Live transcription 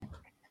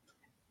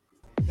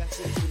that's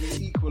going to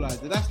be an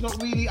equaliser. That's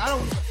not really.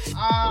 I'm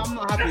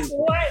not happy. That's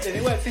alright then.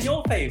 It works in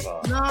your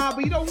favour. Nah,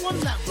 but you don't want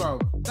that, bro.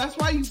 That's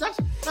why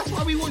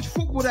we watch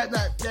football.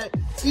 That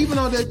even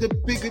though the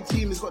bigger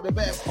team has got the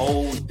better.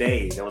 Whole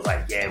day, they was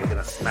like, yeah, we're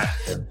gonna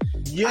smash them.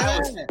 Yeah.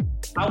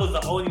 I was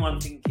the only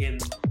one thinking.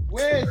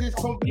 Where is this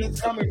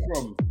confidence coming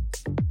from?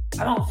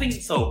 I don't think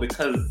so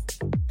because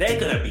they're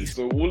gonna be.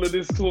 So all of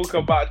this talk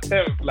about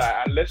 10th, like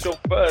unless you're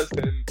first,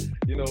 then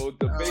you know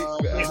the base.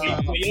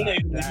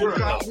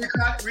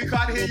 We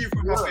can't hear you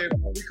from up here.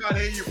 We can't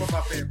hear you from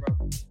up here,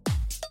 bro.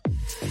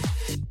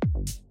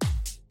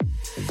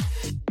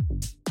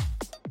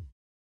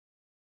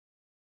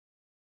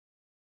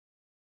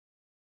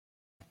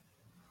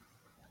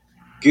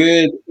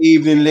 Good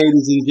evening,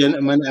 ladies and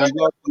gentlemen, and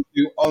welcome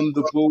to On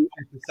the Ball,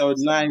 episode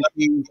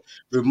 19,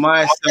 with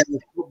myself,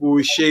 Football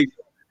Shig,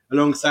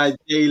 alongside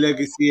Jay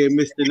Legacy and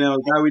Mr.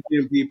 Nels. How we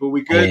doing, people?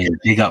 We good? Hey,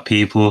 big up,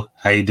 people.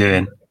 How you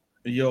doing?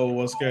 Yo,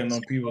 what's going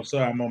on, people?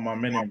 Sorry, I'm on my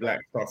Men in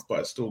Black stuff,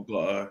 but I still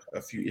got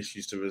a few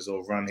issues to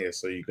resolve around here,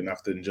 so you're gonna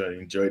have to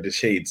enjoy the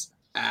shades.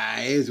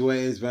 It is what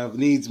it is, man.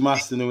 Needs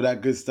must and all that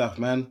good stuff,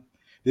 man.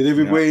 Did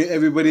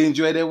everybody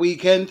enjoy their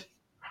weekend?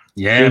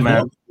 Yeah,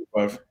 man.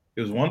 It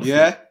was wonderful.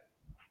 Yeah.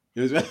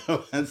 It was.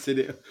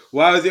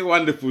 Why was it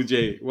wonderful,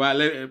 Jay?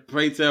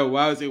 Pray tell.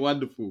 Why was it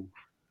wonderful?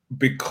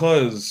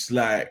 Because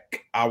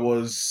like I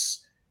was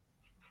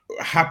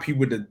happy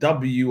with the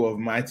W of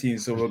my team,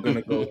 so we're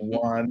gonna go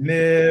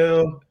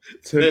 1-0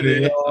 to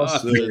the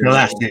Arsenal.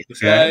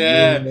 Classics,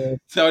 yeah.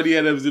 Tony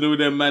Adams and all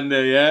them man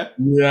there, yeah.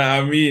 Yeah,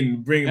 I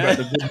mean, bring back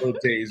the good old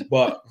days.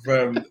 But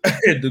from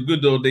the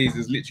good old days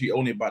is literally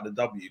only about the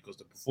W because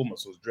the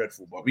performance was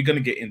dreadful. But we're gonna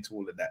get into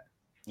all of that.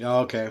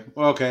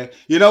 Okay.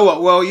 You know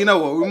what? Well, you know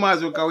what? We might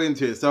as well go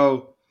into it.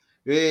 So,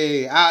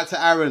 hey, out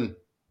to Aaron.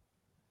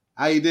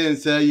 How you doing,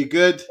 sir? You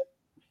good?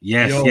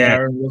 Yes, Yo, yeah.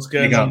 Aaron, what's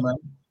going on, man?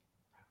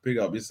 Big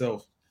up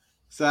yourself.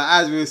 So,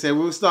 as we were saying,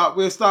 we'll start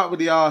with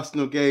the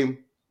Arsenal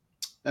game.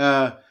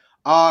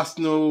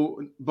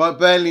 Arsenal, but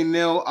Burnley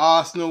 0,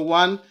 Arsenal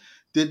 1.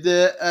 Did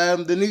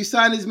the new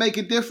signings make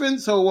a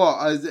difference, or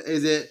what?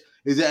 Is it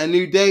a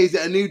new day? Is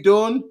it a new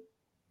dawn?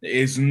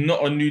 It's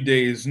not a new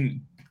day.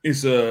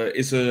 It's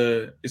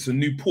a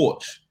new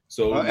porch.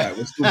 So like,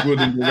 we're still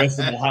building the rest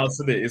of the house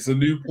in it. It's a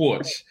new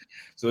porch.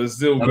 So it's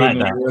still building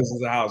the rest of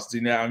the house. Do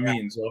you know what I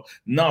mean? So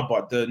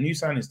but the new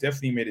signings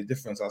definitely made a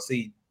difference. I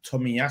say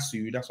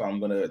Tomiyasu. That's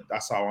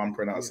how I'm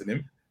pronouncing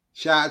him.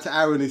 Shout out to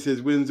Aaron. He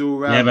says wins all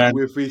round. Yeah,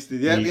 We're feasted.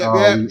 Yeah.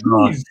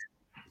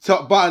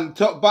 Top button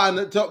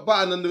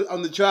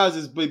on the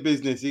trousers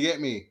business. You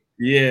get me?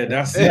 Yeah,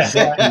 that's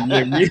exactly.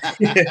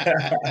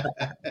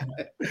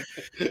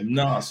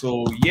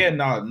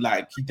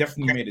 Like he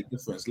definitely made a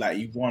difference. Like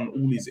he won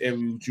all his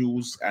aerial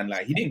duels, and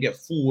like he didn't get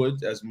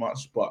forward as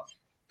much. But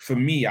for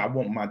me, I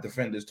want my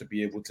defenders to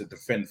be able to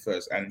defend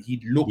first, and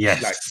he looks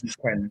like he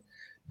can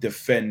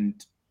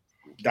defend.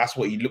 That's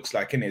what he looks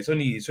like, innit? It's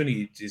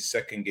only his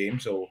second game,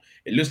 so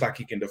it looks like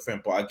he can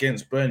defend. But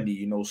against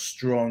Burnley,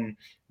 strong,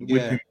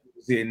 whipping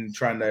in,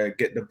 trying to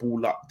get the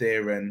ball up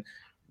there and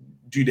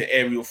do the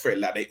aerial threat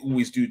like they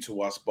always do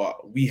to us,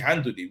 but we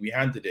handled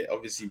it.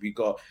 Obviously, we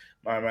got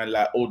my man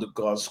like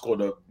Odegaard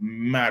scored a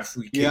mad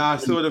free kick. Yeah, I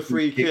saw the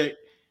free kick.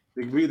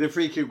 The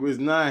free kick was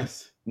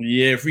nice.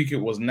 Yeah, free kick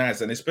was nice,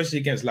 and especially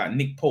against like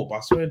Nick Pope. I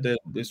swear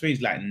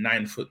he's like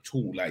 9 foot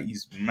tall, like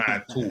he's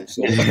mad tall.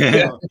 So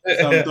some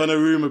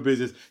Donnarumma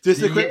business.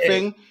 Just a quick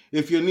thing: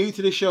 if you're new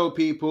to the show,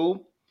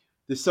 people,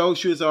 the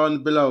socials are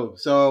on below.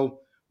 So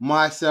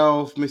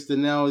myself, Mr.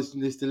 Nels,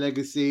 Mr.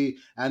 Legacy,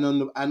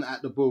 and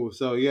at the ball.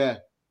 So yeah.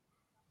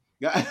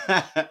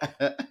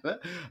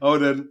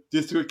 Hold on,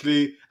 just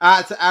quickly.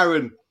 Out to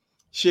Aaron.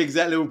 Shigs,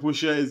 that Liverpool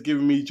shirt is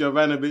giving me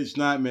Jovanovic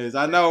nightmares.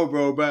 I know,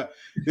 bro, but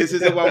this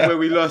is the one where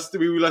we lost to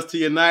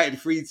United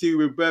 3-2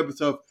 with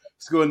Berbatov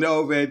scoring the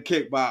overhead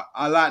kick. But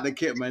I like the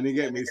kit, man. You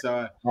get me?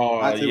 So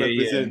I had to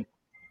represent. Yeah.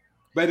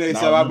 But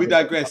anyway, we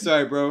digress.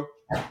 Sorry, bro.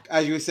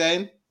 As you were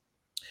saying.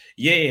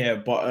 Yeah,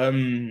 but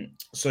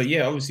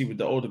obviously with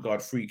the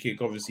Odegaard free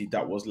kick, obviously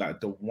that was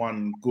like the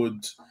one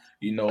good,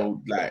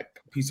 like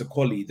piece of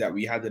quality that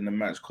we had in the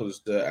match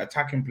because the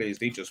attacking players,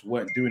 they just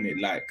weren't doing it.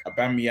 Like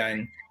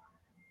Aubameyang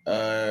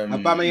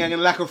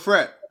and lack of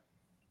threat.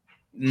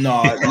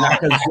 No,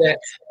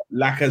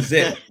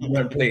 Lacazette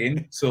weren't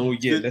playing. So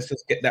yeah, let's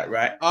just get that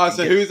right.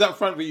 So who's up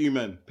front for you,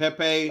 man?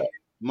 Pepe,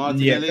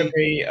 Martinelli? Yeah,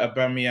 Pepe,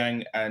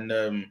 Aubameyang, and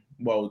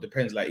it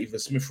depends, like either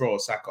Smith Rowe or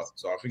Saka.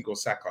 So I think it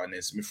was Saka, and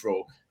then Smith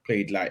Rowe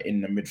played like in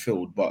the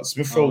midfield. But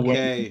Smith Rowe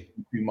wasn't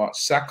too much.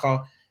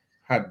 Saka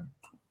had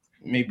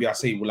maybe I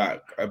say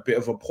like a bit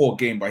of a poor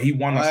game, but he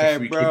won us a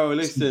free kick.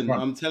 Listen,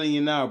 I'm telling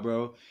you now,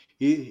 bro.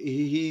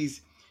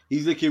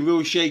 He's looking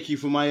real shaky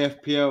for my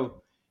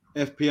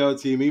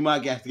FPL team. He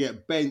might have to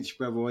get benched,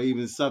 bro, or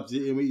even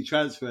substitute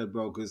transferred,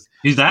 bro. Because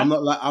who's that? I'm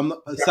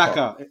not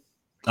Saka.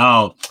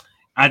 Oh,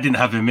 I didn't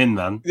have him in,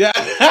 man. Yeah.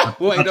 I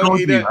told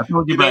you about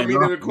the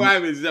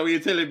requirements. Is that what you're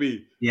telling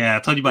me? Yeah, I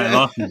told you about it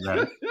last week,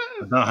 man.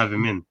 I don't have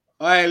him in.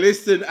 All right,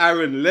 listen,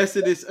 Aaron. Less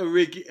of this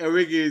Origi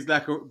is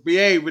like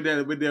behave with the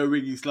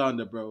Origi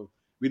slander, bro.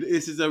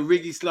 This is a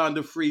Riggy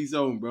slander free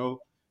zone, bro.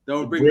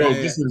 Don't bring Bro, that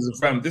here.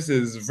 This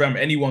is fam.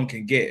 Anyone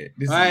can get it.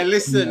 All right,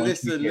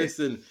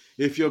 listen.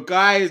 If your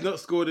guy is not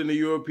scored in the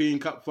European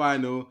Cup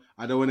final,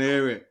 I don't want to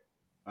hear it.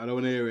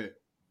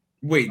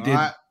 Wait, All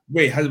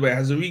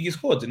has Origi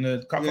scored in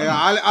the cup? Yeah,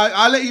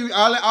 I'll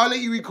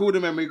let you recall the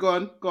memory.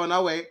 Go on.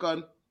 I'll wait. Go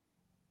on.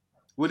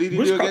 What did he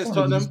do against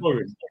Tottenham?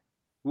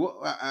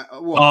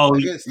 What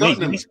against Tottenham?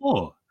 Did he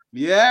score?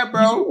 Yeah,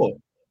 bro.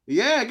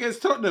 Yeah,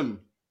 against Tottenham.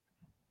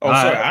 Oh,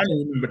 sorry, I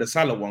don't remember the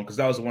Salah one because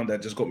that was the one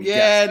that just got me.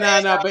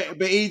 Yeah,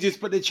 but he just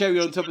put the cherry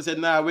on top and said,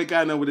 "Nah, we're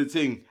going over the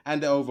thing,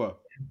 hand it over."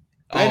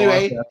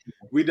 Anyway,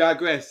 we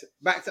digress.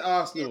 Back to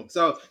Arsenal.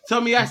 So,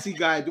 Tomiyasu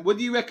guy, what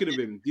do you reckon of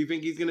him? Do you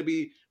think he's going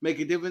to make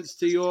a difference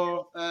to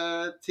your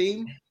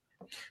team?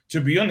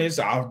 To be honest,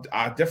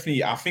 I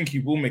think he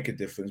will make a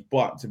difference.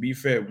 But to be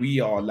fair, we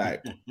are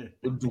like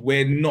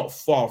we're not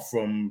far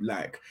from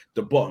like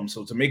the bottom.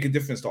 So to make a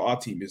difference to our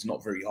team is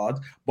not very hard.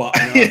 But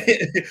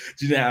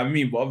do you know what I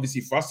mean? But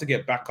obviously, for us to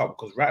get back up,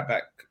 because right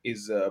back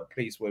is a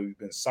place where we've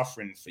been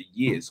suffering for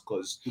years.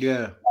 Because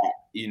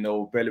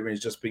Bellerin's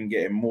just been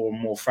getting more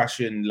and more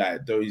fashion.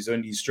 Like though his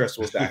only stress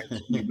was that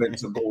he went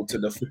to go to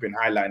the flipping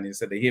highline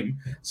instead of him.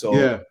 So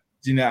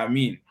do you know what I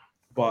mean?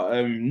 But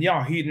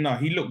he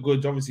looked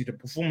good. Obviously, the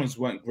performance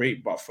weren't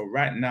great, but for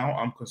right now,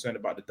 I'm concerned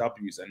about the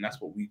W's, and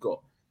that's what we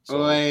got.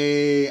 So,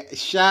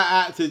 shout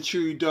out to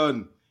True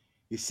Don.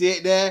 You see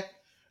it there?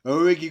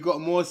 Origi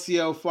got more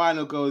CL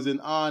final goals than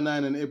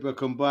R9 and Ibra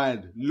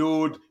combined.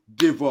 Lord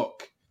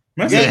Divock.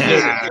 Bro,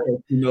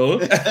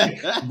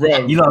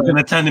 you're not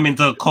gonna turn him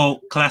into a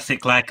cult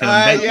classic like you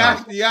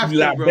have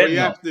to, bro. You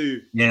have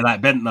to. Yeah,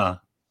 like Bentner.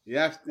 You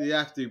have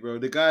to, bro.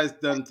 The guy's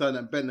done something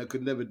that Bentner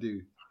could never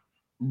do.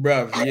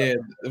 Bruv, yeah,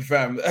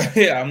 fam.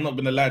 Yeah, I'm not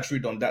gonna lie,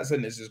 Trude, on that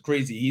sentence is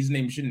crazy. His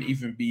name shouldn't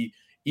even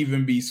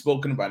be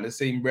spoken about in the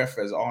same breath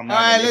as R9.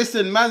 Alright,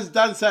 listen, man's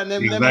done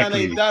something, them man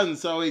ain't done,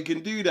 so he can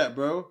do that,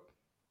 bro.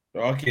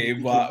 Okay,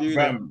 but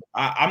fam,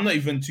 I'm not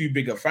even too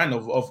big a fan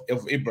of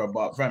Ibra,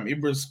 but fam,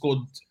 Ibra scored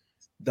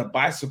the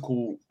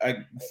bicycle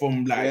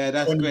from like. Yeah,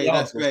 that's great.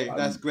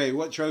 That's great.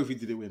 What trophy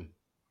did it win?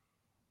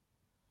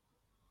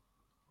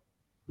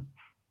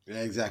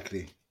 Yeah,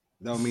 exactly.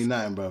 Don't mean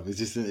nothing, bro. It's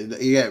just,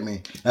 you get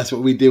me? That's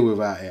what we deal with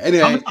out here.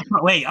 Anyway.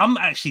 I'm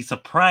actually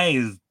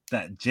surprised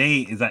that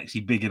Jay is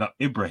actually bigging up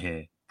Ibra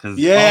here.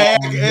 Here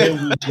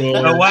we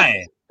go. No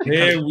way.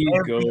 Here we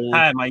go. Every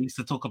time I used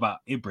to talk about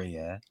Ibra,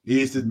 yeah. He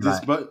used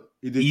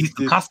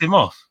to cuss him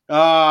off.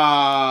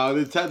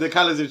 The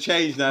colours have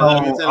changed now.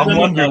 I'm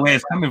wondering where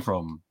it's coming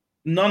from.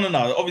 No.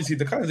 Obviously,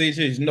 the colours ain't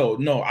changed.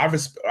 No. I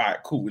respect. All right,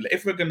 cool.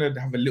 If we're gonna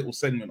have a little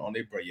segment on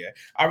Ibra, yeah,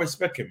 I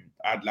respect him.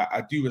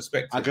 I do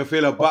respect him. I can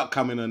feel a butt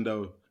coming on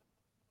though.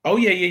 Oh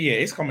yeah.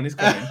 It's coming. This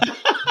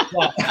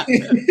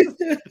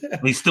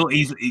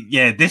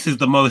is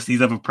the most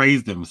he's ever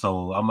praised him.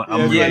 So let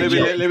me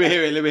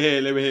hear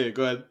it.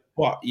 Go ahead.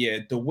 But yeah,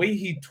 the way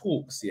he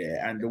talks,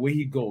 and the way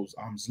he goes,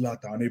 I'm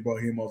Zlatan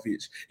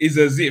Ibrahimovic, is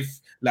as if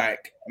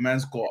like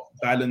man's got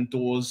Ballon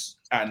d'Ors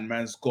and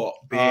man's got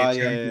bare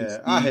Champions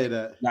League. I hear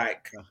that.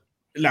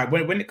 Like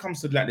when it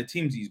comes to like the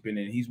teams he's been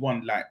in, he's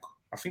won like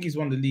I think he's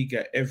won the league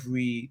at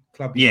every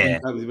club. Yeah.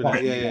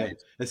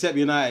 Except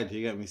United,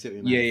 you get me? Except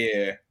United.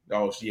 Yeah.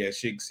 Oh yeah,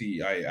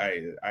 Shigsy.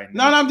 I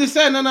know. No, I'm just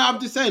saying.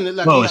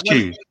 Like, it's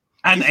true.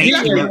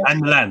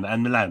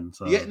 And Milan.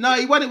 So. Yeah, no,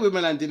 he won it with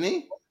Milan, didn't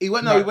he? He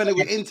won it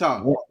with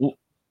Inter.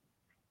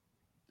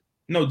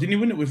 No, didn't he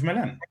win it with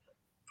Milan?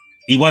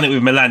 He won it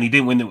with Milan. He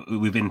didn't win it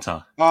with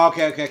Inter. Oh,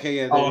 okay,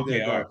 yeah. All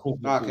right, cool.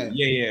 Okay.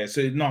 Yeah.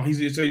 So no,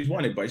 he's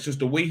won it, but it's just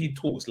the way he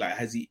talks. Like,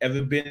 has he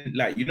ever been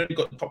like? You know, he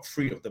got the top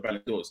 3 of the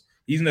Ballon d'Ors.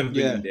 He's never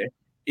been in there.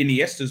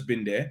 Iniesta's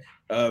been there.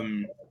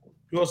 Who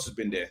else has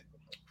been there?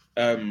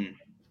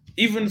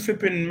 Even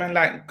flipping man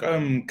like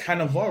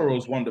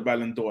Cannavaro's won the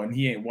Ballon d'Or and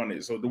he ain't won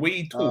it. So the way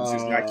he talks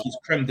is like he's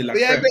creme de la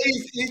creme. Yeah, but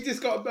he's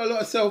just got a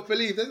lot of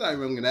self-belief. There's nothing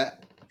wrong with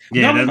that.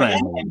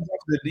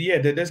 Yeah,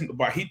 there isn't.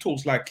 But he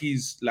talks like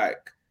he's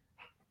like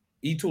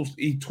he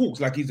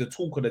talks like he's a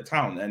talk of the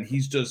town, and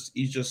he's just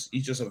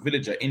a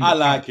villager. I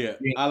like it.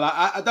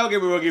 I don't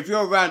get me wrong. If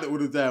you're around it all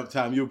the damn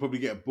time, you'll probably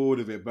get bored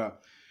of it.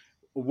 But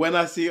when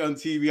I see it on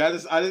TV,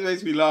 it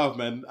makes me laugh,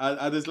 man.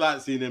 I just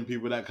like seeing them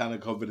people that kind of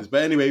confidence.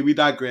 But anyway, we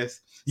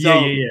digress.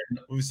 So, yeah.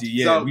 Obviously,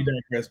 we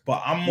digress.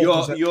 But I'm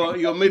more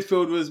your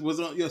midfield was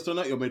not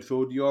your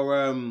midfield.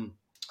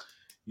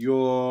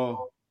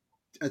 Your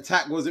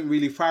attack wasn't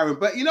really firing.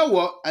 But you know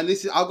what? And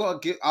this is I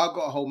got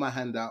to hold my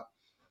hand out.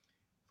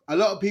 A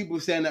lot of people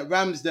saying that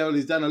Ramsdale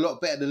has done a lot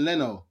better than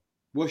Leno.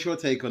 What's your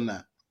take on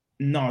that?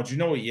 No, do you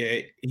know what? Yeah,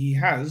 he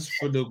has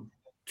for the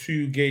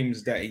 2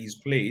 games that he's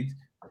played.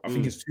 I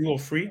think it's 2 or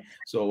 3.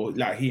 So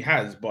like he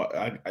has,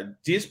 but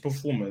this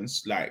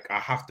performance, like I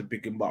have to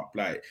pick him up.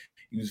 Like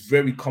he was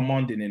very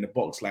commanding in the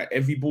box. Like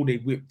every ball they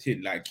whipped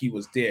in, like he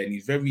was there, and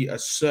he's very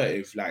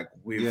assertive. Like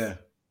with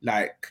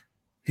like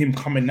him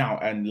coming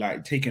out and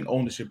like taking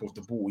ownership of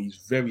the ball, he's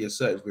very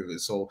assertive with it.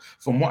 So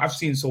from what I've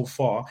seen so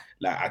far,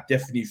 like I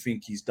definitely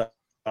think he's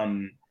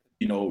done.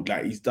 You know,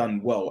 like he's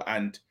done well.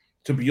 And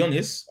to be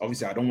honest,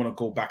 obviously I don't want to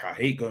go back. I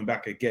hate going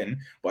back again,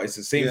 but it's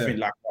the same thing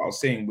like what I was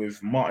saying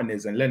with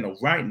Martinez and Leno.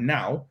 Right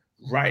now,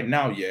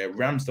 yeah,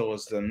 Ramsdale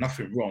has done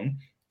nothing wrong.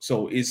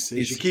 So he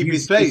should keep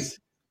his place.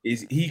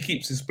 He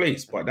keeps his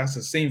place, but that's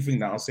the same thing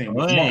that I was saying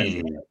with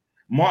Martinez.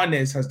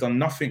 Martinez has done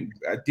nothing,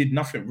 did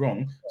nothing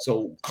wrong.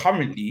 So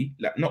currently,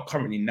 like not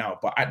currently now,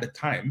 but at the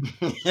time,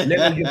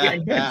 Leno, you're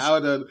getting benched.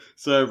 Hold on,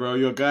 sorry, bro.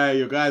 Your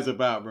guy's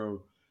about,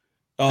 bro.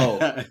 Oh,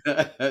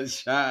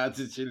 shout out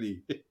to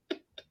Chile.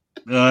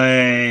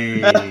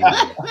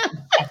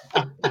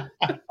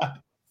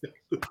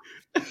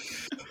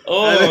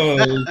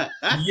 Oh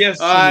yes,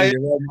 I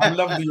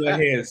love that you're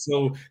here.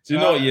 So do you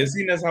know what? Yeah,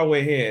 seeing as how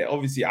we're here,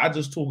 obviously I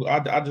just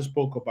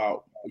spoke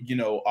about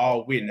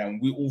our win,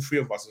 and we all three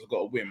of us have got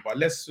a win. But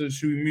should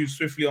we move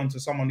swiftly on to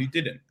someone who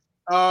didn't?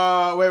 Wait.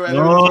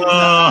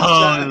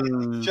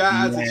 Shout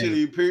out to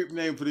Chile. Poop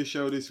name for the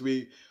show this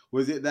week.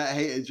 Was it that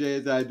hater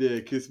Jay's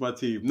idea? Kiss my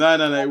teeth. No,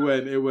 it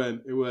went. It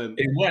went.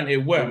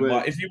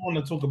 But if you want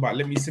to talk about,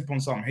 let me sip on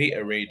some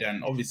haterade,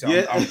 and obviously,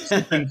 yeah. I'm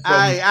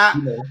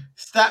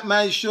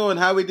Statman Sean,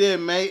 how we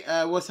doing, mate?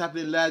 What's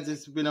happening, lads?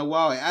 It's been a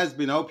while. It has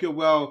been. I hope you're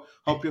well.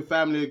 Hope your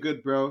family are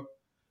good, bro.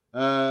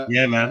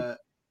 Yeah, man.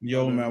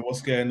 Yo, man,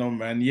 what's going on,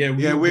 man? Yeah,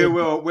 we're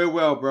well. We're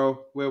well,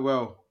 bro. We're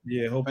well.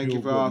 Yeah, thank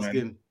you for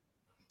asking.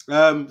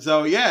 Man.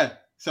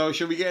 So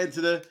should we get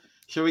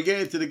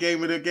into the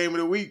game of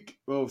the week?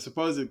 Well,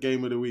 supposed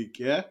game of the week,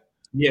 yeah?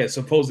 Yeah,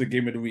 supposed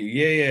game of the week.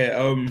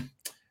 Yeah.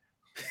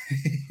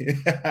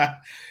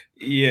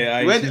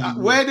 Yeah.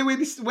 Where do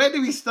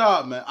we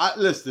start, man?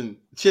 Listen,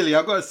 Chili,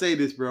 I gotta say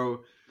this,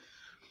 bro.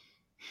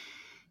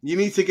 You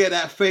need to get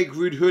that fake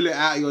Ruud Gullit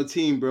out of your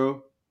team,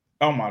 bro.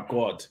 Oh my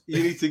God!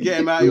 You need to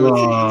get him out of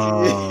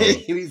your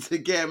team. You need to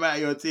get him out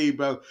of your team,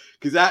 bro.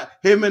 Because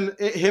him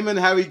and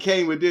Harry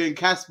Kane were doing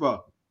Casper.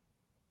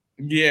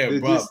 Yeah,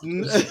 bro.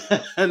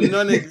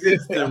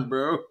 Non-existent,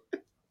 bro.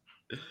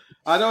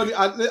 I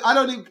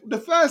don't. The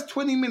first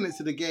 20 minutes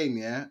of the game,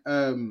 yeah.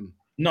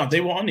 No,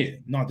 they were on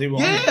it.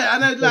 Yeah, I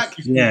know. Like,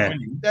 they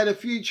had a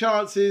few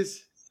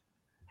chances.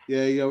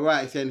 Yeah, you're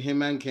right. Saying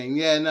him and Kane.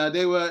 Yeah, no,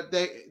 they were.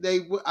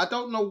 I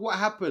don't know what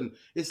happened.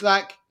 It's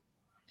like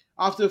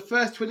after the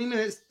first 20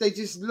 minutes, they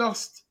just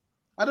lost.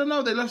 I don't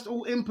know. They lost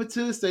all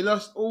impetus. They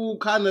lost all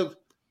kind of.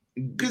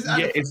 Because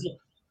I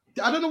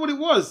don't know what it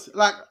was.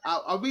 Like,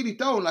 I really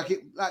don't. Like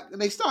it. Like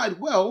they started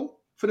well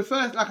for the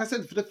first. Like I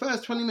said, for the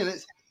first 20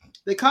 minutes,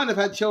 they kind of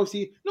had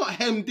Chelsea not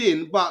hemmed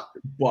in, but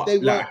they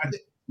were. Like, like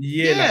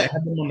they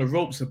had them on the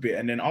ropes a bit,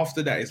 and then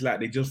after that, it's like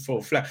they just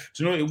fell flat.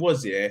 Do you know what it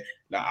was? Yeah,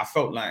 like I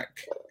felt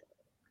like.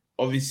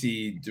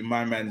 Obviously,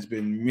 my man's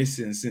been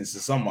missing since the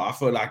summer. I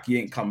felt like he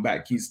ain't come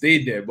back. He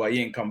stayed there, but he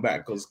ain't come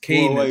back because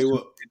Kane.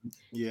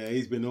 Yeah,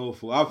 he's been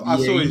awful. I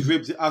saw his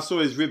ribs. I saw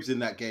his ribs in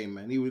that game,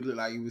 man. He would look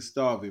like he was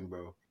starving,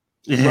 bro.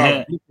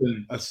 Yeah.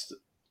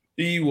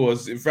 He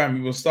was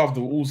starved.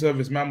 The all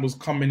service man was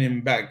coming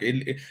in back.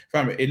 It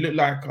looked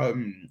like he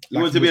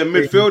wanted to be a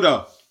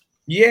midfielder.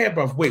 Yeah,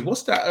 bruv. Wait,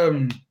 what's that?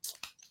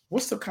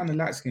 What's the kind of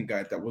light skinned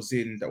guy that was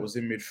in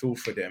midfield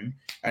for them?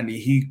 And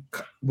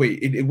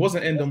it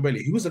wasn't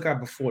Ndombele. He was the guy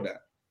before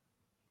that.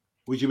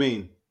 What do you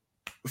mean?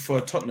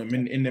 For Tottenham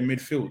in the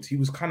midfield, he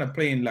was kind of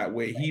playing like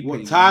where he.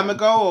 What time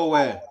ago or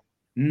where?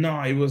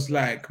 No, it was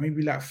like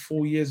maybe like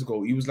 4 years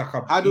ago. He was like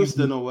a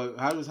Huddleston or what?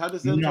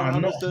 Huddleston? No, not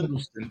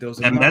Huddleston. There was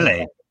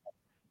Dembele.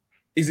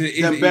 Is it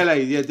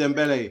Dembele? Yeah,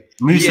 Dembele.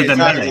 Moussa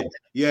Dembele.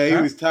 Yeah, he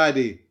was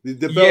tidy.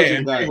 The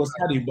Belgian guy. He was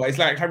tidy, but it's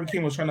like Harry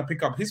Kane was trying to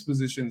pick up his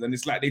positions, and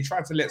it's like they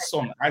tried to let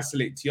Son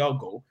isolate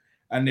Thiago,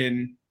 and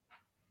then.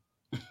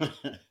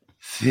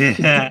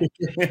 Yeah.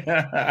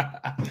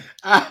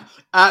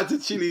 Out to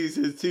Chile,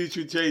 says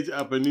Tuchel changed it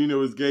up, and Nuno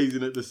was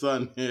gazing at the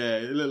sun. Yeah,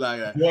 it looked like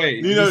that.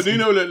 Wait,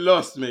 Nuno looked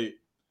lost, mate.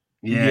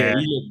 Yeah,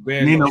 he looked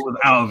bare Nuno lost. was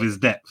out of his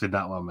depth in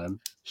that one, man.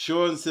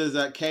 Sean says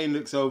that Kane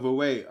looks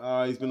overweight.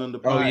 He's been on the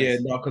prize. Oh yeah,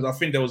 no, because I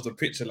think there was the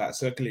picture like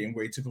circulating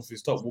where he took off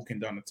his top, walking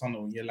down the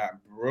tunnel, and you're like,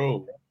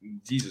 bro,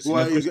 Jesus.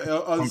 Well, he's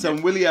on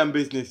some William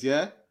business,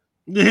 yeah.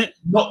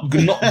 Not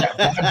that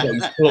bad, but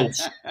he's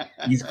close.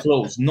 He's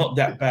close. Not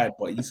that bad,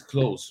 but he's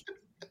close.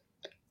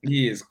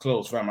 He is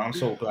close, fam. I'm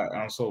so glad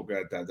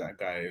that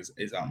guy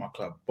is at my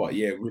club. But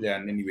yeah,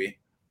 William anyway.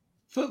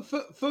 For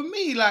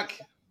me,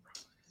 like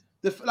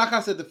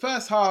I said, the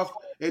first half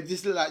it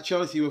just looked like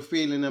Chelsea were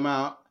feeling them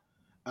out.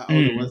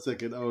 Hold on 1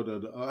 second. Hold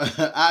on.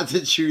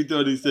 Attitude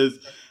on. He says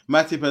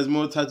Matip has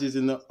more touches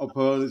in the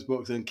opponent's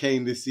box than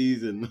Kane this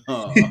season.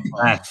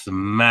 That's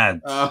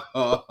mad.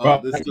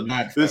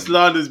 The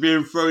slander's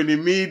being thrown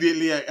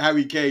immediately at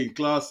Harry Kane.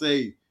 Class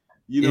A.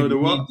 You know the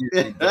what?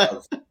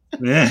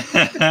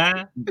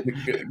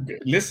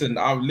 Listen,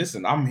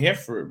 I'm here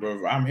for it,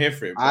 bro. I'm here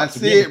for it. I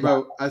see it,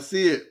 bro. I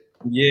see it.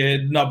 Yeah,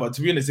 no, but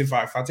to be honest, if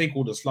I take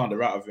all the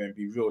slander out of it and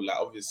be real, like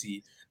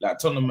obviously, like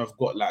Tottenham have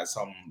got like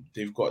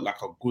they've got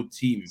like a good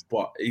team,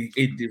 but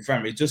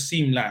it just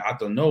seemed like, I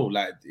don't know,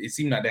 like it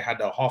seemed like they had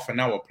a half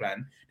an hour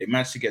plan. They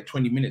managed to get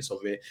 20 minutes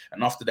of it,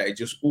 and after that, it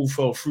just all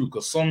fell through.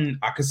 Because I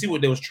can see what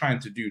they was trying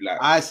to do, like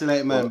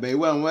isolate, man, but it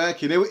weren't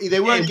working. They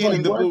weren't getting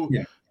him the ball.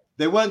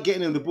 They weren't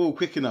getting him the ball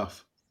quick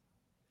enough.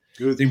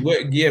 They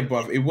work, yeah,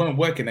 but it weren't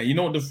working. And you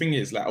know what the thing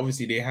is? Like,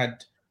 obviously, they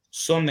had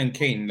Son and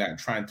Kane like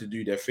trying to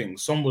do their thing.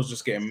 Son was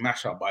just getting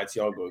mashed up by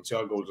Thiago.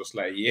 Thiago was just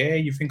like, yeah,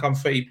 you think I'm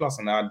 30 plus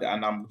and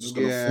I'm just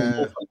gonna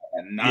fall off.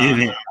 And nah, I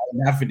ain't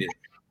having it.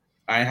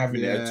 I ain't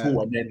having it at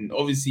all. And then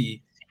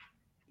obviously,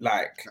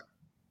 like,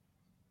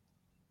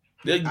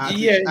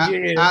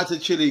 out to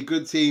Chile,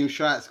 good team,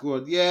 strike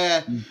squad.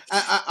 Yeah,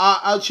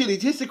 I'll Chile.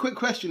 Just a quick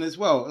question as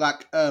well.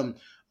 Like, have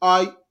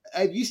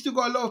you still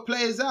got a lot of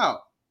players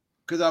out?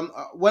 Because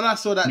when I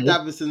saw that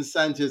Davison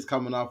Sanchez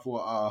coming, I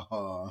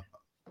thought,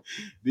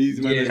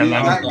 these men,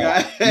 that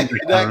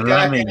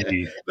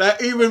guy,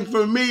 like even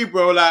for me,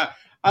 bro, like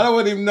I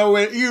don't even know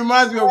where he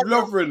reminds me of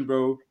Lovren,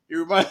 bro. He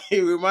reminds me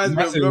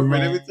of Lovren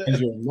every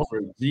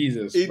time.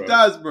 Jesus, he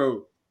does,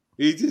 bro.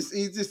 He's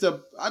just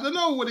I don't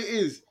know what it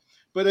is,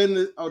 but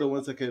then hold on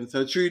one second.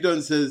 So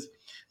Trudon says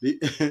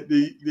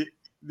the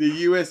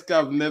US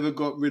Gov never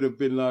got rid of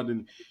Bin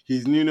Laden.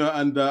 He's Nuno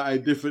under a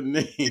different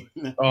name.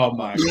 Oh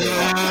my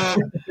god!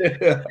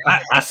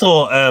 I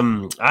saw.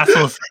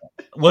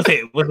 Was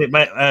it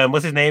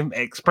what's his name?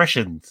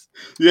 Expressions.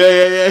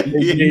 Yeah.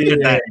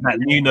 That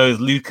Nuno's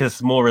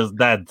Lucas Moura's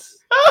dad.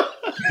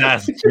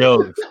 That's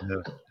jokes.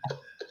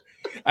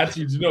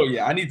 Actually, you know,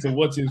 I need to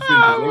watch his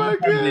thing. Every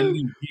time they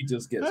leave, he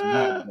just gets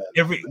mad.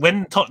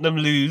 When Tottenham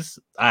lose,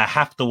 I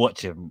have to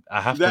watch him. I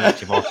have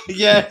to watch him.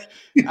 Yeah.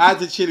 Out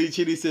to Chile.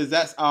 Chile says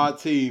that's our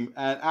team,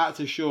 and out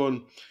to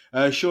Sean.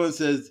 Sean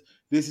says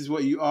this is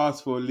what you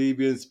asked for,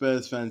 Libyan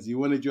Spurs fans. You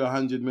wanted your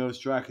 100 mil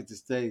striker to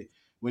stay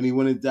when he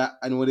wanted that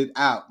and wanted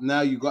out.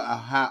 Now you got a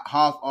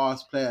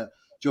half-arsed player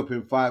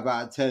dropping 5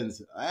 out of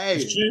 10s. Hey,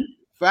 it's true.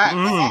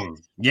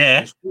 Facts.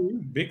 Yeah, it's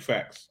true. Big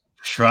facts.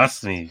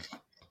 Trust me.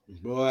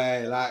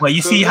 Boy, like, but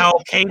you see how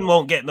Kane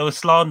won't get no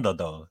slander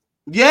though.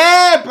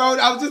 Yeah, bro.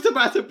 I was just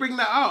about to bring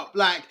that up.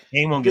 Like,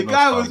 Kane won't the get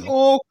guy no was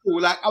awful.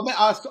 Like, I mean,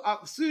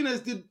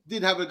 Souness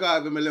did have a guy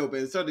with him a little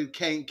bit, and so did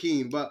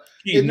Keane. But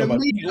in the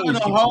media on a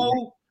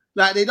whole,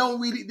 like, they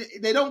don't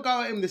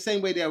go at him the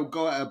same way they would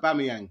go at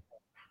Aubameyang.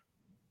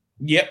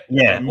 Yep.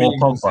 Yeah. Or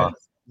Pogba.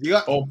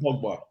 Or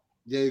Pogba.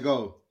 There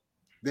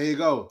you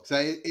go. So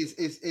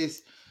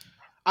it's.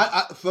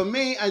 For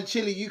me and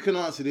Chile, you can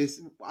answer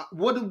this.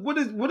 What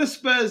does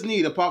Spurs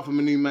need apart from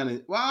a new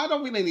manager? Well, I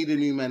don't think they need a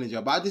new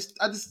manager, but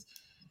I just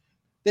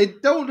they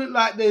don't look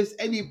like there's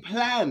any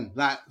plan.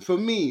 Like for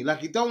me,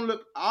 like it don't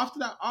look after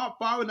that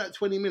barring that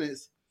 20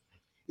 minutes,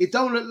 it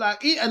don't look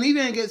like and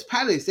even against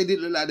Palace, they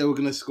didn't look like they were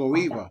gonna score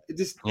either. It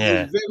just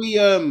was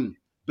very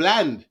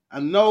bland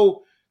and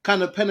no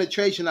kind of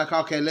penetration. Like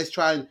okay, let's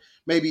try and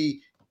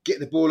maybe get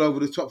the ball over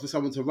the top for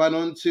someone to run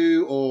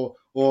onto or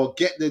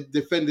get the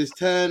defender's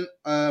turn.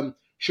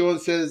 Sean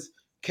says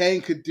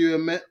Kane could do a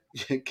Mendy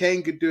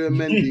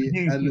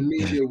and the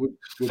media would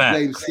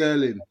blame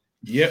Sterling.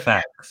 Yeah,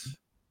 facts.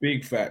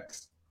 Big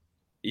facts.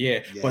 Yeah,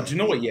 but you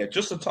know what? Yeah,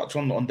 just to touch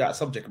on that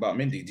subject about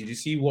Mendy, did you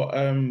see what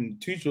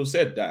Tuchel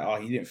said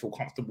that he didn't feel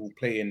comfortable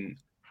playing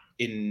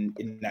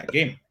in that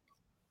game?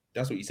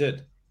 That's what he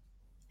said.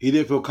 He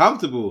didn't feel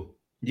comfortable.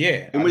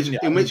 Yeah. In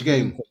which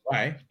game?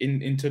 Why?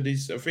 Into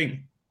this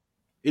thing.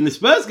 In the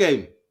Spurs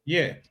game?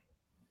 Yeah.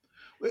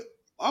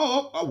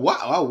 Oh,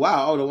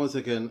 wow. Hold on one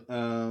second.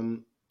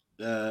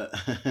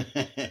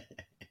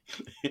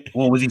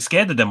 Well, was he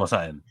scared of them or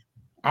something?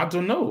 I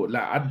don't know.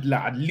 Like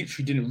I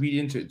literally didn't read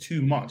into it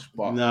too much.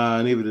 But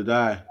no, neither did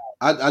I.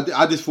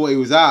 I just thought he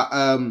was out.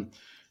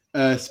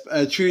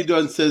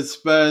 Trudon says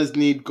Spurs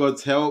need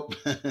God's help.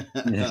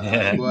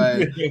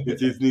 Boy, you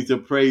just need to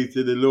pray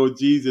to the Lord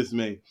Jesus,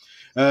 mate.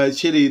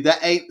 Chile, that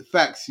ain't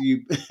facts.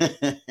 He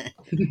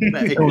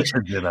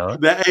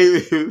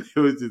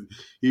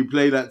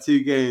played that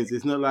 2 games.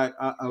 It's not like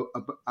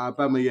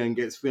Aubameyang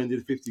gets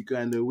 350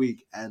 grand a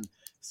week and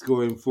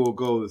scoring 4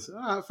 goals.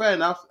 Fair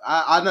enough.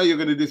 I know you're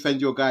going to defend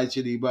your guy,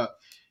 Chile, but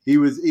he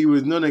was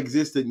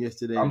non-existent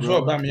yesterday. I'm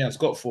sure Aubameyang's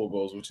got 4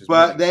 goals, which is.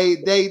 But they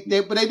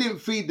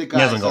didn't feed the guy.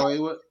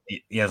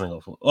 He hasn't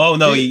got 4. Oh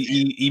no,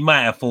 he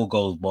might have 4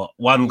 goals, but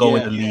 1 goal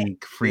in the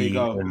league, 3.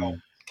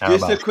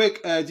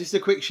 Just a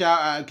quick shout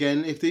out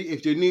again. If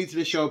you're new to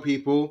the show,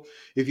 people,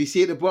 if you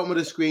see at the bottom of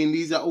the screen,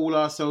 these are all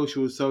our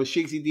socials. So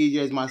Shigsy DJ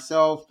is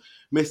myself,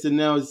 Mr.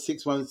 Nels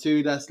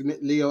 612. That's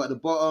Leo at the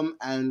bottom,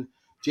 and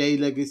J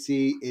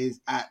Legacy is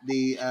at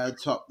the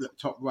top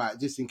right.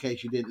 Just in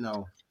case you didn't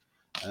know.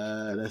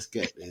 Let's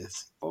get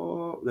this.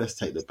 Let's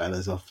take the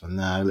banners off for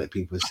now. Let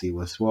people see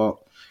what's what.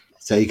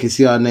 So you can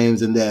see our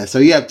names in there. So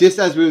yeah, just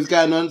as we was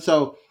going on.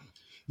 So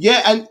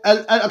yeah, and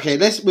okay,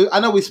 I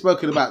know we've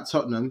spoken about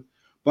Tottenham.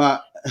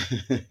 But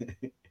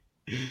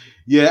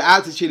yeah,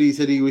 out to Chile, he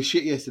said he was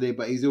shit yesterday,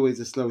 but he's always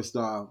a slow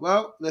starter.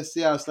 Well, let's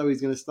see how slow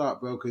he's going to start,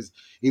 bro, because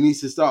he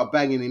needs to start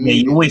banging immediately.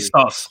 Yeah, he always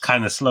starts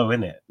kind of slow,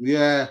 innit?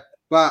 Yeah,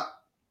 but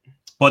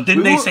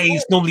didn't they say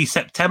it's normally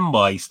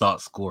September he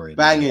starts scoring?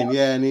 Banging,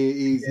 yeah, and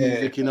he's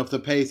looking off the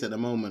pace at the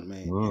moment,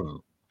 mate.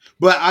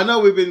 But I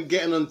know we've been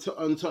getting on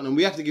Tottenham.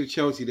 We have to give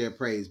Chelsea their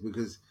praise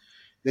because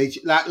they,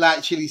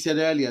 like Chile said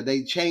earlier,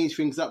 they changed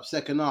things up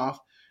second half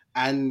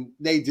and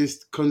they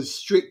just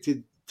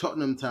constricted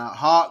Tottenham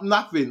to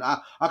nothing. I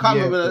can't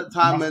remember the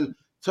time when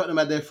Tottenham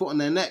had their foot on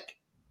their neck.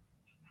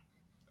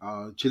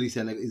 Chile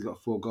saying he's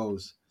got 4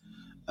 goals.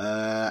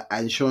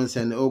 And Sean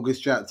saying the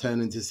August drought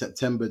turned into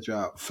September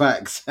drought.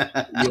 Facts.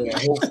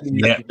 Hopefully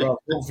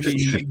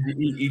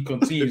he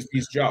continues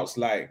these droughts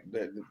like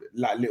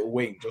Lil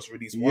Wayne just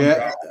released one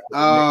drought.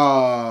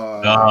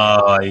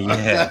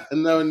 Yeah.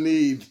 No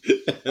need.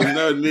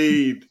 No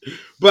need.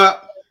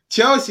 But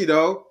Chelsea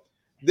though,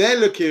 they're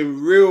looking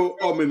real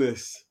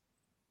ominous.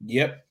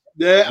 Yep.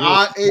 It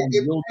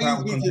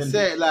pains me to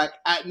say it, like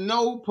at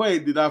no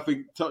point did I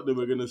think Tottenham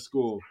were gonna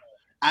score.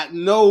 At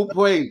no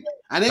point.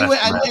 And it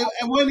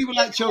weren't even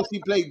like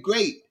Chelsea played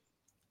great.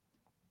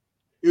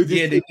 They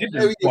didn't.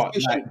 But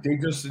like, they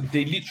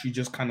literally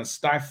just kind of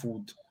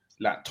stifled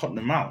like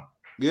Tottenham out.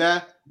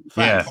 Yeah.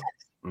 Facts.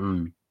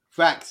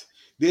 Facts.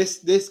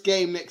 This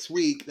game next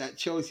week, that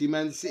Chelsea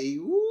Man City,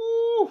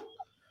 woo,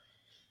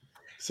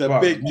 it's a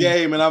big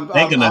game, and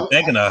they're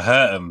gonna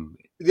hurt them.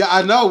 Yeah,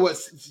 I know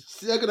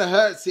they're gonna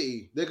hurt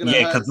City. They're gonna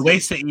because the way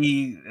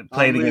City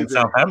played against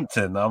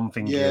Southampton, I'm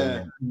thinking,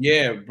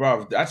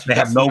 bro. Actually, they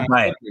have no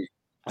bite.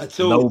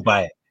 No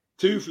bite.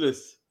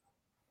 Toothless.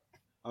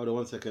 Hold on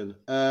 1 second.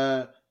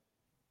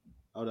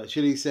 Hold on.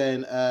 Chile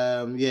saying,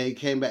 he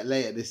came back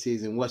later this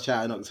season. Watch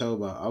out in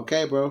October.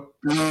 Okay, bro.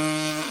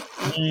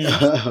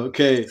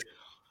 Okay.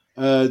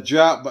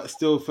 Drought, but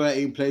still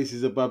 13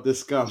 places above the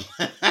scum.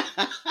 I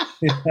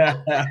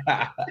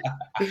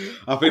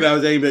think that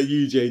was aimed at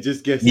you, Jay.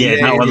 Just guessing. Yeah,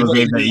 that one was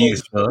aimed at you.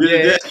 So.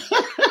 Yeah.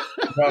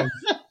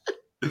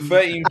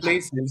 13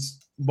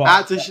 places.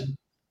 But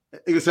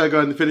so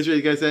go on, finish what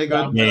you guys say.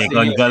 Go on. Yeah, go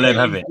on, you gotta let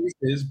him have it.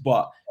 Places,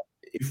 but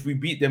if we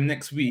beat them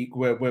next week,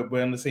 we're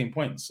on the same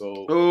point.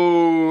 So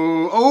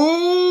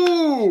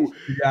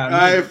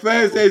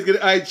Thursday's gonna.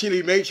 Alright,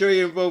 Chili, make sure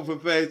you're involved for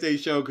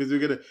Thursday's show because we're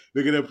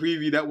gonna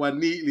preview that one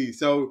neatly.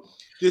 So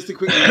just to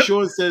quickly,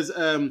 Sean says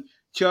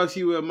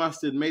Chelsea were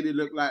mustard, made it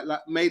look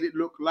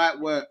like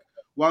work.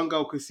 1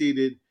 goal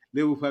conceded.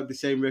 Liverpool have the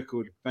same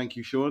record. Thank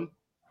you, Sean.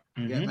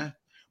 Mm-hmm. Yeah, man.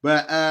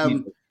 But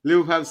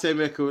Liverpool have the same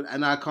record,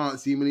 and I can't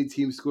see many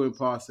teams scoring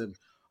past them.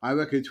 I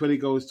reckon 20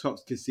 goals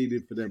tops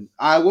conceded for them.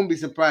 I wouldn't be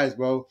surprised,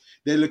 bro.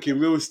 They're looking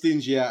real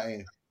stingy out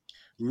here.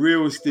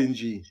 Real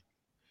stingy.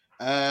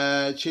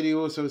 Chile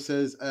also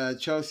says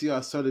Chelsea are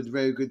a solid,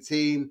 very good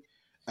team.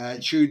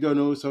 Trudon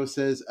also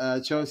says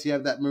Chelsea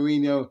have that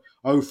Mourinho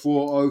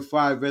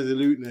 04-05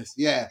 resoluteness.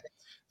 Yeah,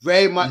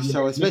 very much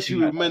so, especially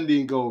with Mendy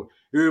in goal.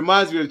 It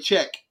reminds me of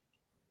Czech.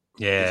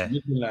 Yeah. It's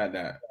looking like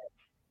that.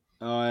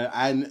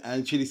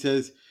 And Chile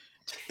says...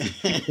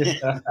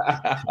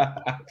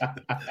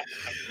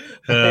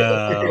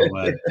 Oh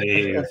my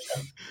days.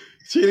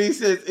 Chili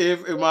says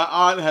if my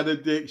aunt had a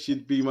dick,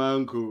 she'd be my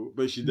uncle,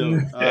 but she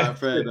don't. All right,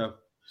 fair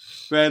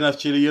enough,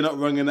 Chili. You're not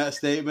wrong in that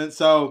statement.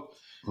 So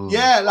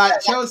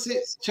like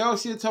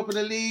Chelsea are top of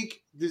the league,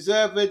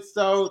 deserve it.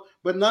 So,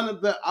 but none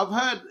of the I've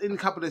heard in a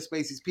couple of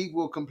spaces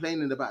people were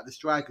complaining about the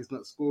strikers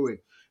not scoring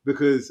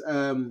because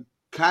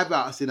Clive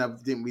Atkinson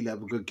didn't really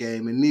have a good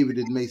game, and neither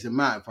did Mason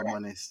Mount, if I'm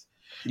honest.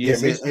 Yeah,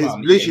 it's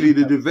literally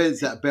the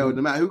defense that bailed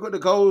them out. Who got the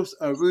goals?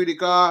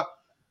 Rudiger,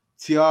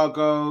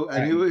 Thiago,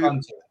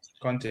 and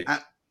Conte.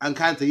 And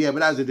Kante. Yeah, but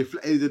that was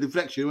a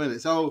deflection, wasn't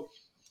it? So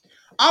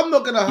I'm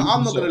not gonna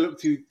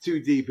look too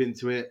deep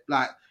into it.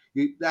 Like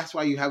that's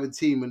why you have a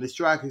team when the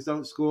strikers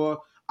don't score,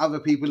 other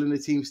people in the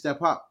team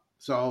step up.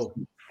 So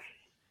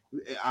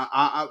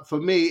I for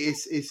me,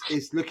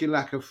 it's looking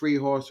like a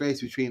 3-horse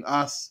race between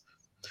us.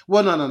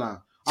 Well,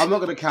 no. I'm not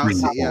going to count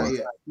City out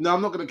yet. No,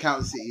 I'm not going to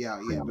count City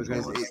out yet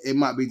because it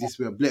might be just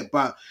a blip.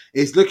 But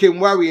it's looking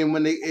worrying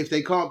if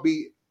they can't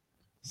beat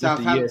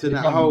Southampton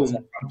at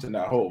home.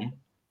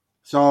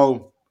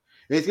 So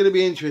it's going to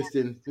be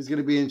interesting.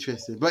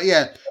 But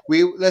yeah,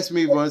 let's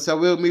move on. So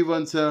we'll move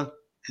on to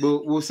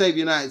we'll save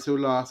United till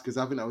last because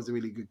I think that was a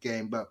really good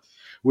game. But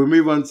we'll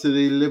move on to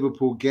the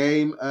Liverpool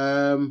game.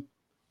 I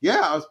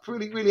was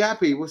really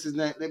happy. What's his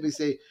name? Let me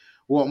see.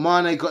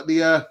 Mane got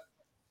the.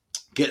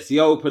 Gets the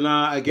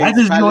opener against.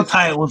 Why does your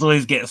titles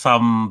always get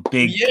some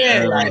big?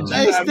 Yeah,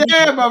 it's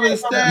there, brother.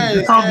 It's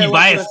there. You can't be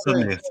biased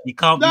on this. You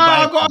can't be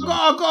biased.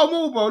 I got them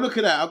all, bro. Look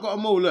at that. I got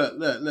them all.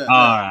 Look. All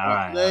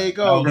right. There you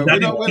go, bro.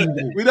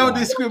 We don't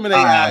discriminate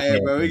out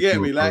here, bro. You get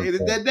me? Like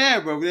they're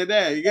there, bro. They're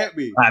there. You get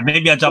me? Right,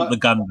 maybe I jumped the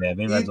gun there.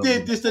 You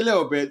did just a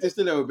little bit,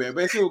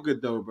 but it's all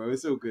good though, bro.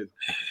 It's all good.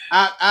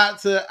 Out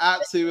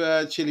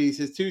to Chile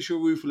says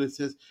Tuchel ruthless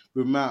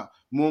with Mount.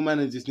 More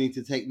managers need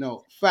to take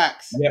note.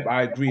 Facts. Yep,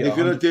 I agree. If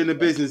you're not doing the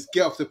business,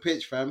 get off the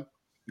pitch, fam.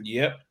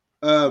 Yep.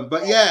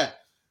 But yeah,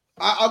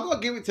 I've got to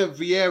give it to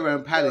Vieira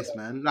and Palace,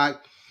 man. Like,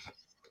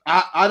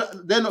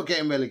 they're not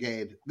getting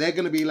relegated. They're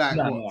going to be like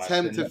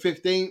 10th to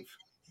 15th.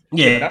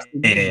 Yeah, that's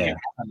the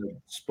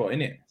spot,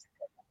 innit?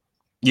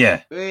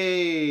 Yeah.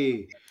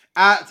 Hey,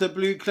 out to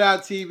Blue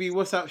Cloud TV.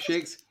 What's up,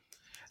 Shakes?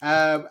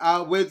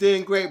 We're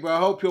doing great, bro. I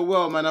hope you're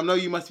well, man. I know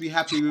you must be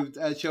happy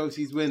with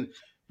Chelsea's win.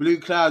 Blue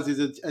Clouds is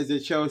a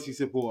Chelsea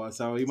supporter,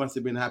 so he must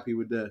have been happy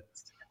with the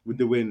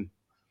win.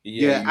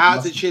 Yeah,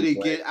 out to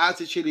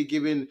Chile,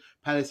 giving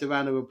Palace a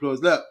round of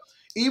applause. Look,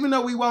 even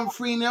though we won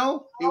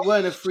 3-0, it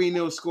weren't a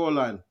 3-0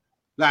 scoreline.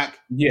 Like,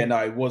 yeah,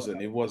 no, it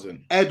wasn't. It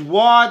wasn't.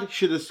 Edouard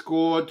should have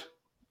scored.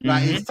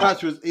 Like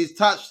Mhm. his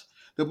touch,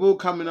 the ball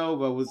coming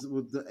over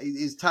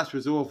his touch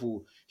was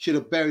awful. Should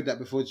have buried that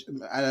before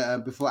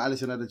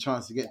Alisson had a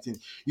chance to get to him.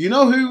 You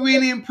know who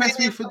really impressed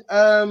me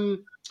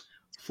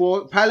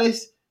for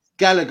Palace?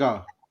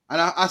 Gallagher, and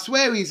I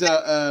swear he's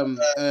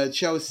a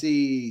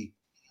Chelsea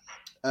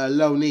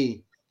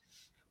loanee,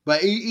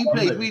 but he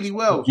played really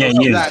well. Yeah,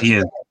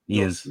 he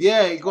is.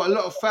 Yeah, he got a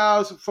lot of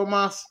fouls from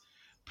us.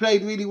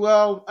 Played really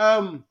well.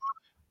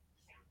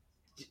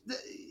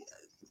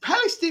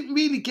 Palace didn't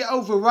really get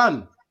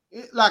overrun.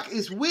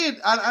 It's weird.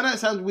 I know it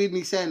sounds weird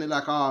me saying it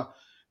like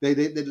they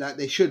like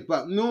they should,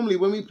 but normally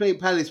when we play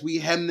Palace, we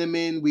hem them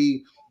in,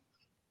 we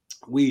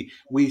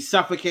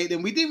suffocate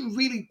them. We didn't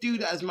really do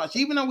that as much,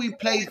 even though we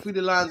played through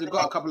the lines. We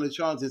got a couple of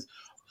chances.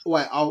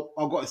 Wait,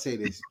 I've got to say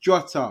this.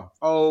 Jota,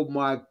 oh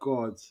my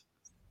God,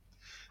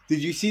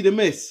 did you see the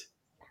miss?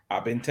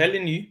 I've been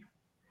telling you.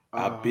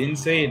 I've been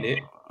saying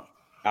it.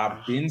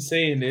 I've been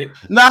saying it.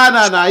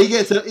 Nah. He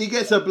gets a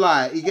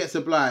blight.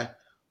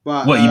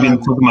 But What, you been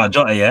talking about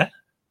Jota, yeah?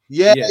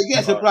 Yeah, he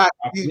gets a blight.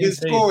 I've He's been been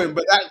saying scoring,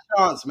 but that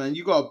chance, man,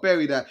 you got to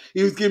bury that.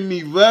 He was giving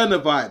me Werner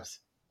vibes.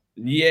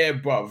 Yeah,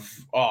 bruv.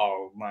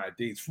 Oh my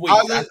days. Wait,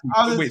 I was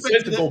sorry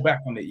expecting to go back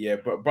on it. Yeah,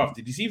 but bruv,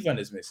 did you see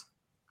Werner's miss?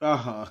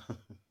 Uh-huh.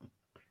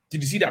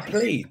 Did you see that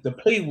play? The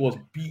play was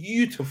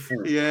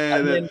beautiful. Yeah.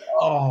 And then,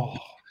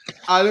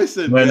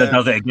 Listen. Werner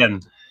does it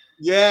again.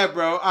 Yeah,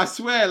 bro. I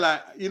swear,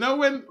 like, you know,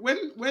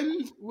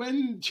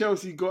 when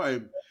Chelsea got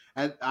him,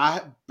 and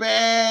I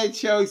bad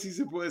Chelsea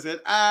supporters said,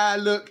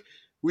 look,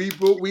 we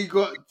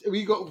got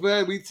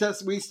Werner,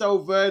 we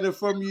stole Werner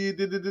from you.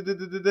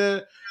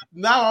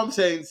 Now I'm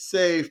saying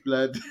safe,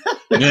 blood.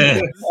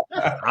 Yeah.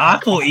 I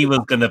thought he was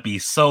gonna be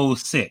so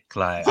sick.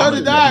 Like, So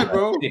did I,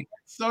 bro. sick.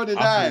 So did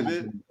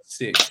I.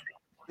 Sick.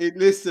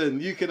 Listen,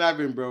 you can have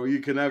him, bro. You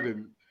can have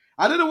him.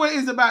 I don't know what it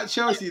is about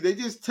Chelsea. They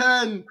just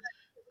turn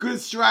good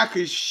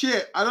strikers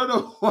shit. I don't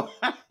know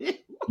why.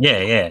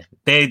 Yeah.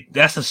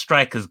 That's a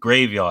striker's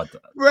graveyard.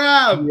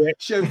 Bro,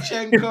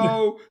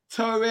 Shevchenko,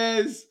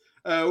 Torres,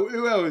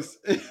 who else?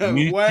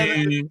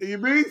 Mutu.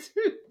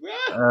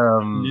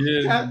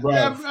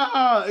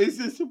 It's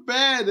just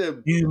bad.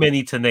 Too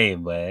many to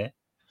name, man.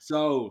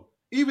 So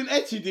even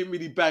Etchi didn't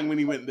really bang when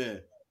he went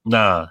there.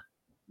 Nah.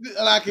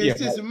 Like,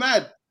 it's just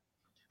mad.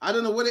 I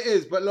don't know what it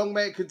is, but long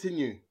may it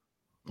continue.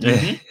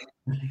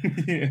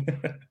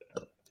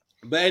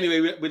 But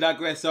anyway, we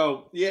digress.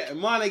 So yeah,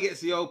 Mane gets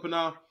the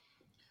opener.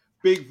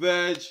 Big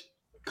Verge.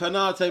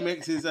 Konate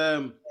makes his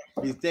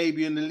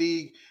debut in the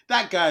league.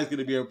 That guy's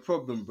gonna be a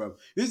problem, bro.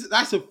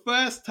 That's the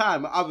first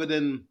time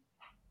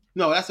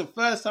that's the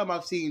first time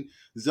I've seen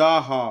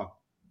Zaha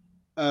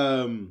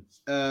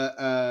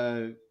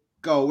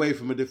go away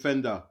from a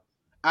defender.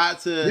 Out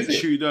to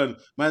Trudon.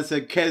 Man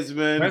said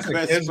Kesman,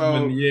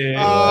 Crespo.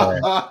 Yeah.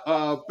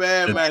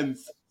 Bearmans.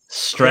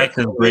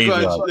 Striker's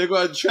graveyard. They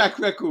got a track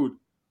record.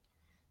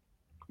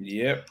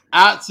 Yep.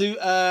 Out to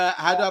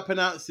how do I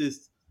pronounce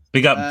this?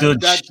 Big up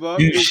Douche Boss.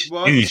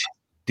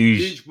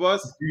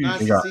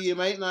 Nice to see you,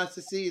 mate. Nice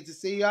to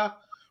see ya.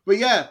 But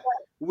yeah,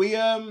 we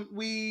done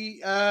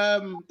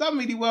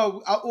really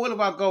well. All of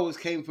our goals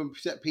came from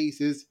set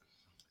pieces.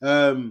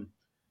 Salah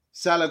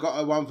got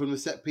a one from the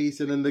set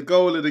piece, and then the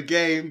goal of the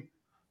game,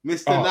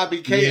 Mr.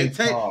 Naby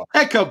Keita.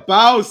 Heck a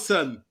bow,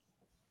 son.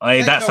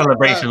 Hey, that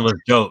celebration was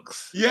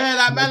jokes. Yeah,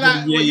 that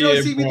man, you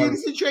don't see me do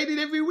this in training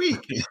every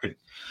week.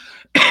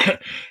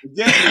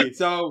 Exactly.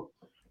 So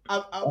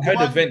I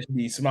heard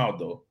eventually he smiled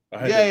though.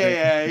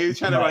 Yeah. He was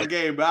trying to run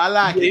game, but I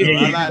like it.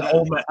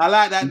 I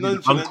like that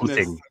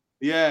nonchalantness.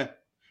 Yeah.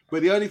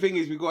 But the only thing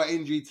is we got an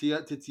injury to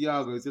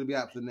Thiago. He's going to be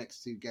out for the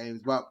next 2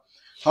 games, but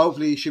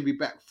hopefully he should be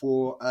back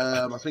for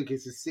I think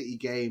it's a City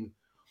game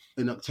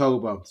in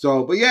October.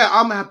 So, but yeah,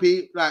 I'm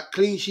happy. Like,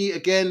 clean sheet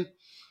again.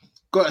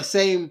 Got the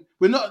same.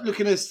 We're not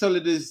looking as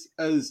solid as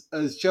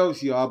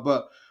Chelsea are,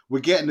 but we're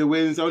getting the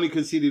wins. Only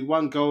conceded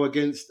 1 goal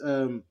against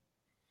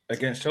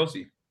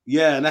Chelsea.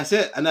 Yeah, and that's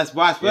it. And that's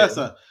vice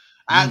versa.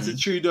 Out to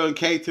Trudeau and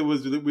Keita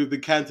was with the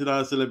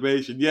Cantona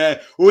celebration.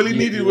 Yeah, all he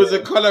needed was a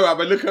collar up,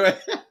 and look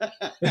at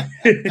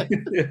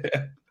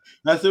it.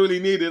 That's all he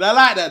needed. I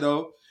like that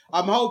though.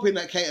 I'm hoping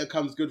that Keita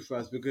comes good for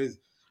us because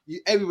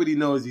everybody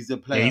knows he's a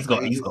player.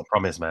 Yeah, he's got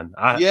promise, man.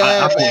 I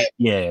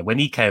thought, when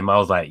he came, I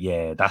was like,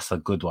 yeah, that's a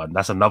good one.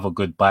 That's another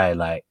good buy.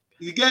 Like,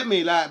 you get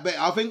me, like, but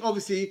I think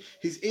obviously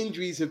his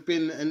injuries have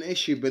been an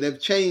issue, but they've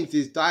changed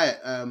his diet,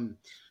 and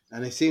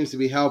it seems to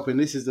be helping.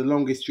 This is the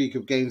longest streak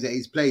of games that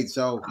he's played,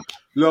 so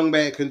long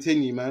may it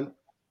continue, man.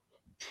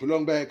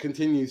 Long may it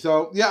continue.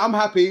 So yeah, I'm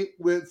happy.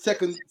 We're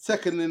second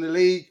in the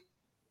league.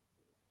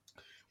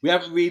 We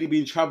haven't really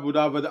been troubled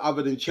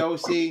other than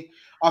Chelsea.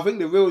 I think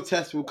the real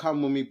test will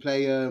come when we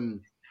play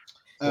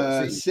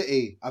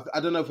City. I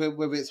don't know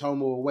whether it's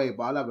home or away,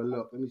 but I'll have a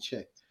look. Let me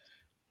check.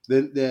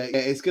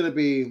 It's going to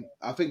be.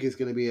 I think it's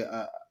going to be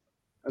a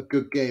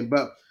good game.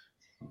 But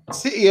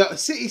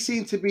City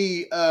seem to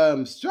be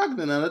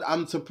struggling, and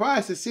I'm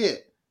surprised to see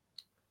it.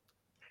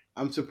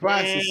 I'm not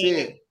surprised to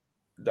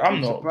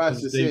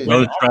see it.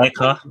 No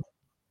striker.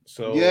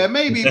 So yeah,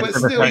 maybe, but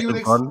still,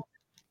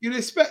 you'd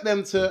expect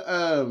them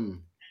to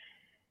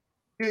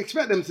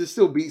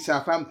still beat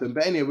Southampton.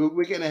 But anyway,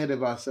 we're getting ahead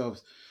of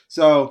ourselves.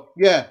 So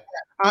yeah,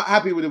 I'm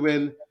happy with the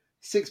win.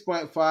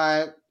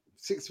 6.5,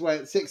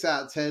 6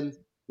 out of 10.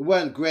 We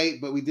weren't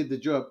great, but we did the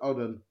job. Hold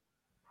on.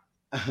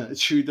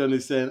 Trudon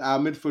is saying our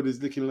midfield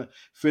is looking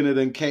thinner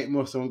than Kate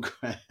Moss on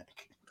crack.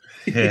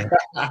 Yeah.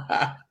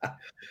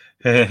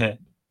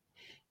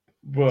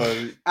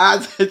 Bro,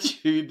 Out to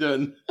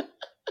Trudon.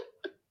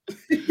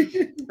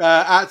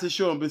 Out to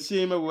Sean,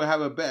 Basuma will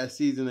have a better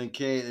season than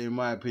Kate, in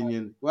my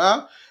opinion.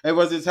 Well,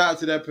 everyone's entitled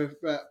to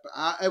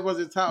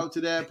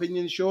their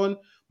opinion, Sean.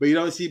 But you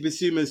don't see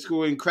Basuma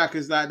scoring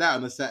crackers like that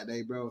on a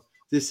Saturday, bro.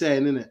 Just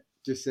saying, innit?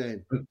 Just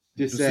saying.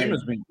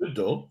 Basuma's been good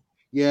though.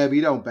 Yeah, but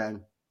you don't bang.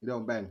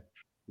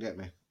 Get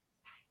me?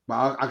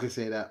 But I can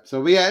say that.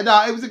 So, but yeah,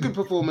 no, it was a good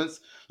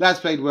performance. Lads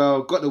played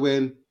well, got the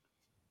win.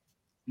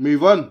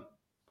 Move on.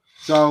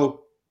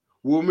 So,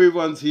 we'll move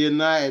on to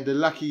United. The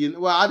lucky...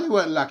 Well, they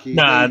weren't lucky.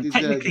 Nah,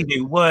 technically they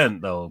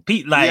weren't, though.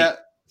 Pete,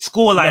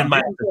 scoreline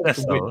might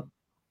success, though.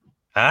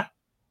 Huh?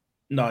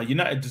 No,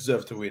 United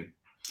deserve to win.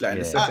 Like in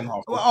the second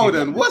half. Well, hold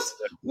on.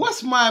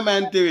 What's my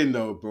man doing,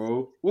 though,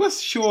 bro? What's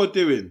Shaw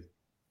doing?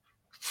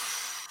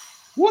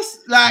 What's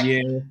like?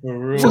 Yeah, for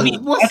real.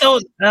 What's,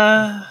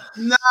 bro.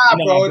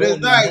 There's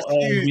no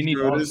excuse,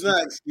 bro. There's no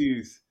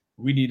excuse.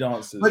 We need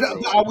answers. But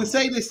I would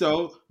say this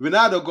though: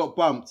 Ronaldo got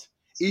bumped.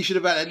 He should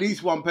have had at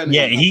least one penalty.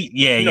 He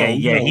got. He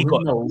did.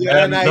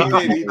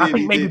 I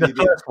think maybe the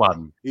first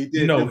one. He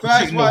did. The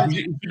first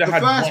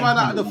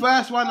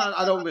one.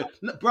 I don't.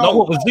 Bro, not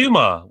what was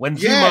Zuma when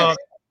Zuma.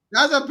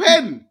 That's a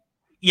pen.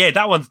 Yeah,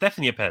 that one's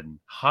definitely a pen.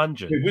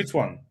 100. Wait, which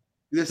one?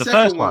 The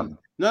second one.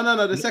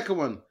 No, the second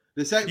one.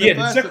 The second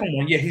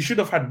one. Yeah, he should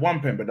have had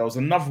one pen, but there was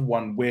another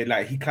one where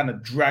like he kind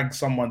of dragged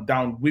someone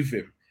down with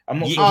him. I'm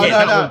not sure.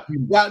 That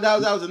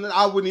was.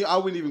 I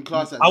wouldn't even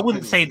class that. I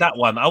wouldn't say that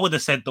one. I would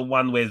have said the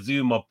one where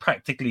Zuma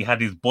practically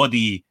had his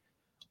body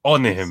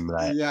on him.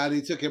 Like. Yeah, and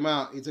he took him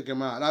out.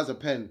 That was a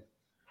pen.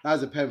 That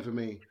was a pen for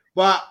me.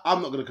 But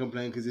I'm not going to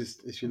complain because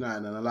it's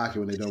United and I like it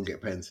when they don't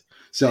get pens.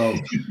 So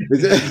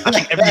I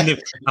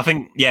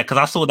think because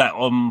I saw that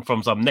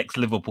from some next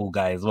Liverpool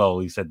guy as well.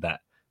 He said that.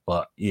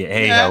 But we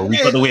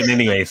got the win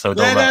anyway. So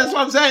that's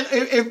what I'm saying.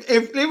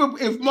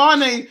 If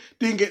Mane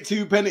didn't get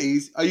 2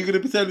 penalties, are you going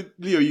to tell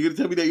Leo? You're going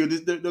to tell me that you're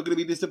not going to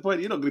be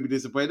disappointed? You're not going to be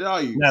disappointed,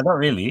 are you? No, not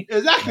really.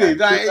 Exactly.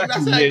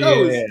 That's how it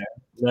goes.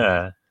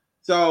 Yeah.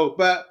 So,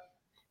 but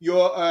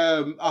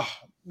you're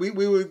we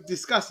were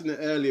discussing it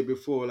earlier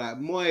before, like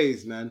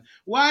Moyes, man.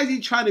 Why is he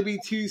trying to be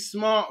too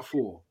smart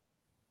for?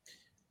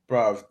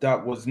 Bruv,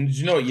 that was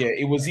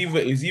it was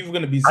either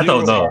gonna be 0 I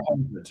don't know. or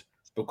 100.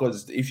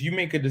 Because if you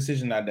make a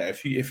decision like that,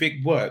 if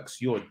it works,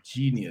 you're a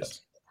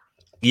genius.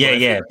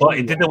 Yeah, but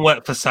it didn't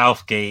work for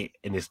Southgate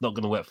and it's not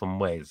gonna work for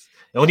Moyes.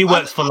 It only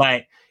works for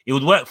it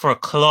would work for a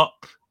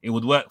Klopp, it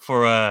would work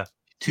for a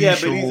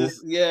Tuchel. But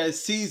he's a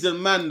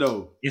seasoned man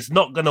though. It's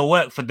not gonna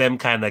work for them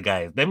kind of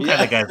guys. Them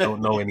kind of guys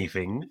don't know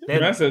anything. They're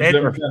them kind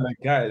of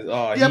guys.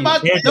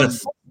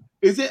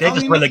 They're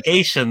just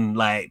relegation.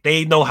 Like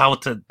they know how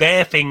to.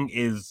 Their thing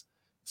is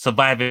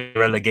surviving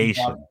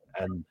relegation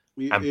and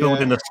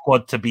building a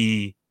squad to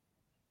be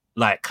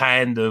like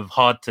kind of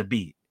hard to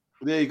beat.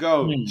 There you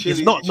go. It's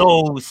not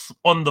no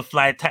on the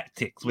fly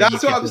tactics.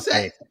 That's what I'm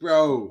saying,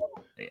 bro.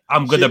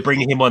 I'm gonna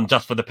bring him on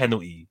just for the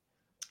penalty.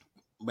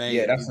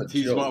 Man, that's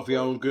too smart for your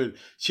own good.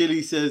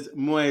 Chili says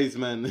Moyes,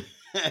 man.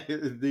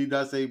 He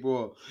does say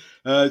bro.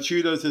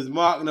 Trudeau says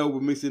Mark Noble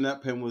missing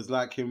that pen was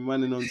like him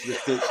running onto the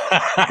pitch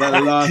like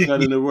the last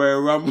one in the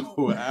Royal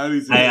Rumble. I'm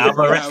a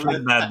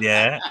wrestling man,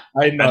 yeah.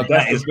 I know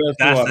that's a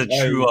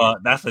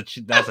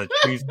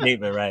true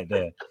statement right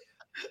there.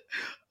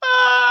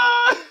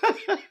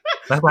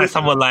 That's like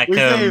someone like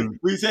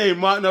we saying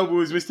Mark Noble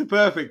was Mr.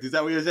 Perfect. Is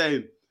that what you're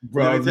saying?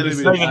 Bro, it's not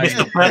even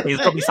Mr. Perfect.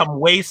 It's probably some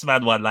waste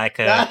man one like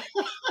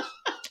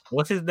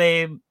what's his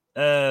name?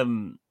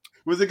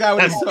 Was the guy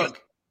with the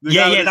sock?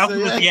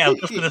 I was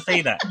just gonna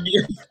say that.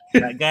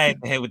 That guy in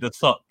the head with the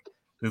sock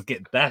just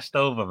get dashed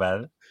over,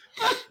 man.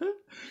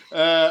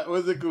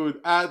 What's it called?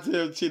 Out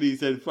to Chili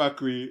said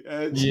fuckery.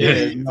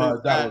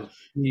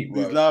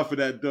 He's laughing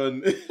at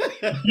Don.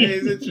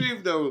 It's the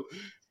truth though.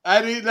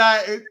 I didn't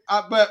like it,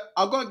 but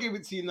I gotta give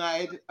it to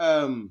United.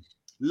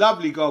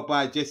 Lovely goal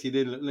by Jesse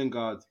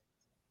Lingard.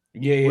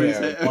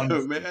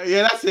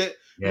 Yeah, that's it.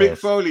 Yes. Mick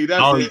Foley,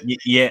 that's it.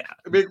 Yeah.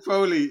 Mick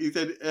Foley, he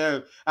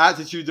said,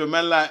 attitude of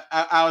man like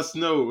Al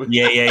Snow.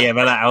 Yeah,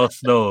 man like Al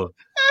Snow.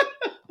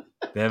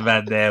 They're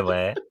man there,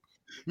 man.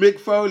 Mick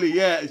Foley,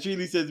 yeah.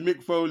 Julie says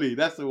Mick Foley,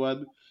 that's the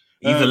one.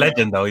 He's a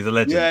legend, though. He's a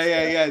legend.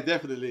 Yeah,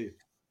 definitely.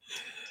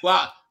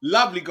 Well,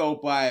 lovely goal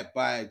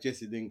by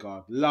Jesse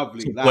Lingard.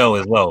 Lovely. Well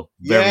as well.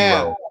 Very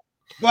well.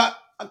 But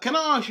can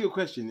I ask you a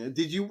question?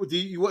 Did you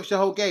watch the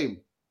whole game?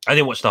 I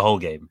didn't watch the whole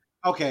game.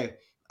 Okay.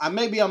 And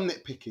maybe I'm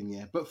nitpicking,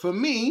 yeah. But for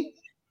me,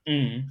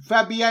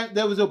 Fabian,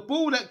 there was a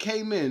ball that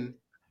came in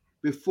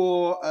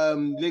before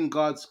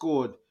Lingard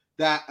scored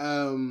that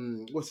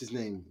what's his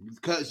name?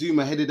 Kurt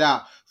Zouma headed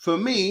out. For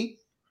me,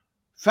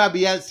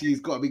 Fabianski's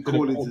got to be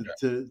calling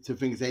to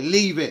things, say,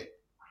 leave it.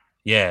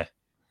 Yeah.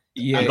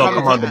 Yeah, you got to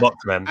command the box,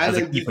 man. As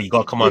a keeper, you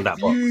got to command that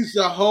box. Use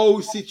the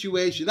whole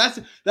situation. That's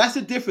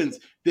the difference.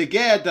 De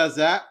Gea does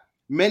that.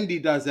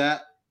 Mendy does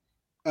that.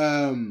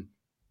 Alisson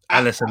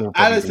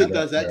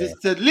does that.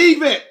 Just to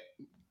leave it,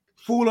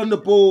 fall on the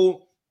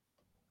ball,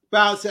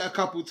 bounce it a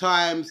couple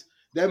times,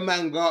 then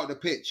man go out the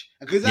pitch.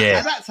 Because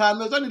at that time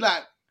there was only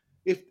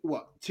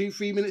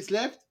 2-3 minutes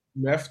left.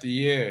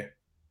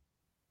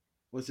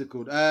 What's it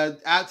called?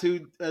 Out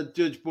to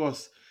Judge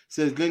Boss.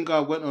 Says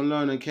Lingard went on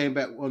loan and came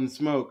back on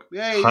smoke.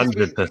 Yeah,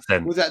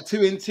 100%. Was that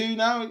 2-2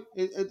 now?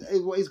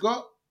 Is what he's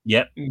got?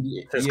 Yep.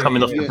 It's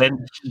coming off the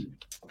bench.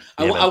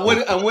 And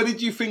what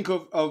did you think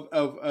of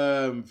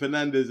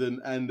Fernandes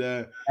and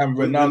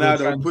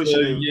Ronaldo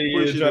pushing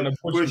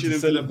him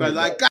to the fans?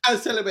 Like,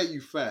 guys, celebrate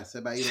you first.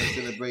 About you not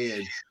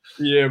celebrating.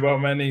 Yeah, but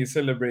man, he's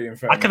celebrating.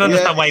 I can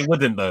understand why he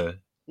wouldn't though.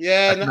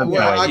 Yeah,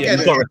 I get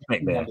it.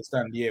 I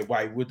understand,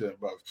 why he wouldn't,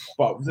 bro.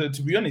 But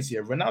to be honest,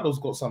 Ronaldo's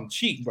got some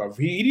cheek, bro.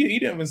 He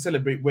didn't even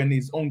celebrate when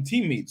his own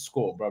teammates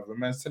scored, bro. The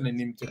man's telling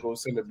him to go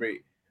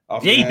celebrate.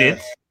 He did.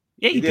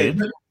 Yeah, he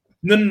did.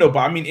 No. But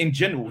I mean, in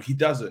general, he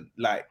doesn't.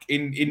 Like but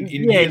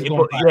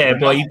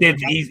he did.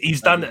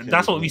 He's done.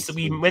 That's what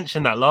we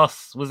mentioned. That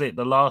last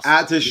the last.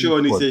 Out to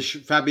Sean, he says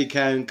Fabi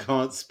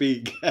can't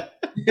speak.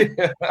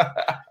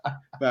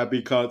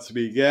 Fabi can't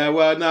speak. Yeah,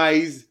 well,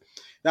 no,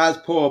 that's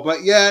poor.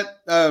 But yeah,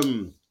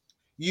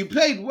 you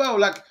played well.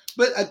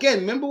 But again,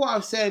 remember what I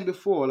was saying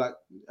before.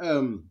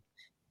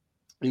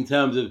 In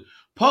terms of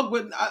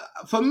Pogba,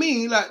 for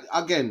me,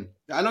 again,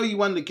 I know you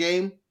won the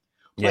game,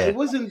 but it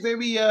wasn't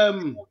very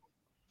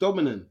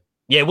dominant.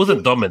 Yeah, it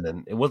wasn't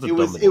dominant. It wasn't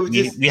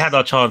dominant. We had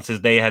our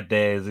chances. They had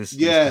theirs. This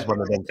was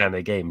one of them kind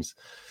of games.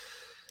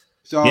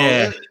 So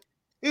it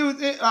was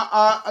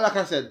like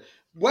I said.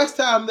 West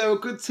Ham, they're a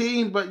good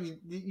team, but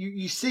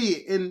you see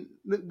it in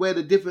where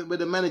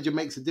the manager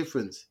makes a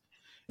difference.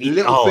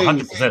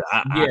 100%.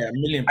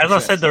 As I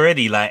said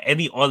already,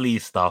 any Ollie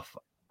stuff,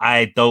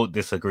 I don't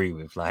disagree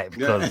with,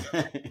 because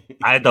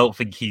I don't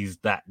think he's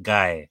that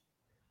guy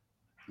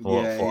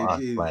for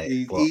us. But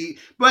he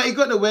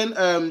got the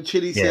win.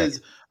 Chile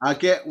says, I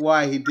get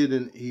why he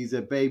didn't. He's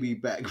a baby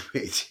back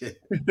bitch.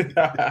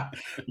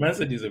 Man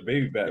said he's a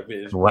baby back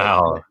bitch.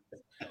 Wow.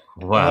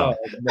 Oh,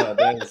 no,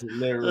 that is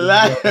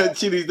hilarious.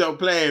 Chili's not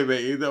playing,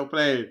 mate. He's not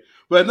playing.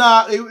 But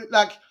nah,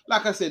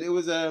 like I said, it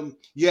was out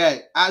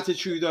to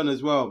Trudon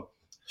as well.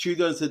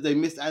 Trudon said they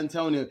missed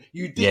Antonio.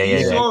 You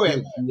saw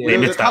it. They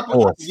missed that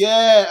pause.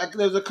 Yeah,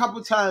 there was a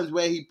couple times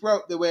where he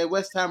broke where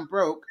West Ham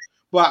broke,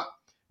 but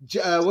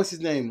what's his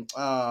name?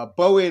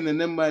 Bowen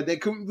and them they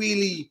couldn't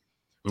really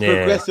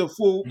progress or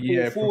fall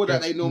forward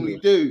that they normally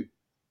do.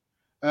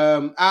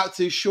 Out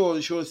to Sean.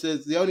 Sean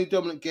says the only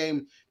dominant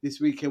game this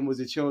weekend was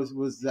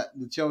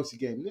the Chelsea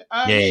game.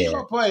 Got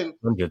a point.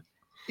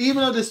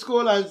 Even though the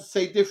scorelines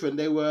say different,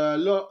 they were a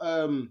lot.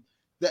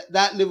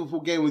 That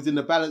Liverpool game was in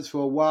the balance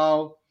for a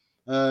while.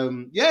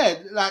 Every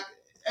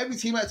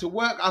team had to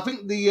work. I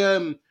think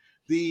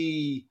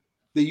the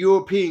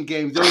European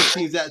games, those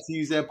teams had to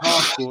use their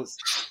passports.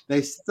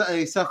 They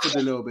suffered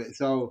a little bit.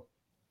 So,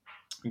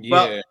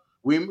 but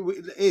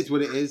it is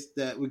what it is.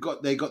 That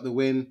they got the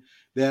win.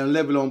 They're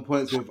level on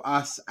points with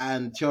us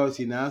and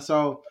Chelsea now.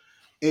 So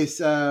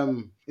it's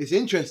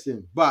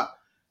interesting. But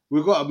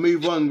we've got to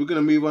move on. We're going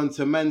to move on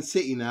to Man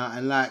City now.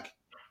 And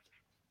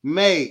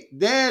mate,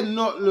 they're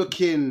not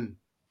looking...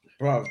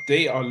 Bro,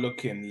 they are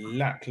looking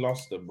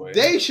lackluster, boy.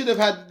 They should have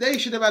had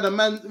a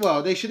man...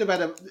 Well, they should have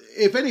had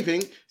if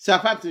anything,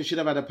 Southampton should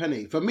have had a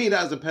penalty. For me,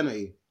 that was a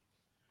penalty.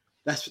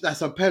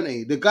 That's a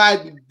penalty. The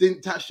guy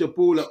didn't touch the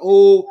ball at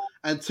all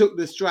and took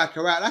the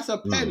striker out. That's a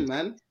pen,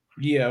 man.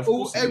 Yeah,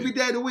 every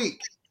day of the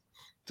week.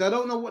 So I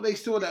don't know what they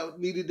saw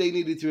that they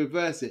needed to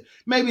reverse it.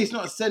 Maybe it's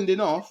not sending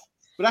off,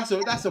 but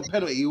that's a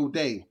penalty all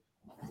day.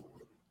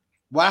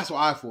 Well, that's what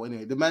I thought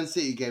anyway. The Man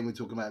City game we're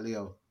talking about,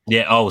 Leo.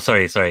 Yeah. Oh,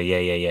 sorry.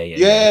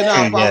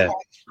 Yeah.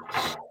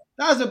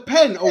 That was a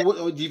pen,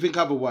 or do you think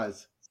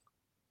otherwise?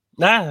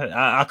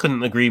 Nah, I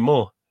couldn't agree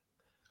more.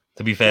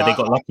 To be fair, they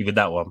got lucky with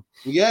that one.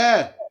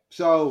 Yeah.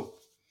 So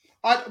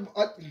I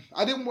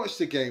didn't watch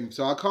the game,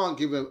 so I can't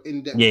give an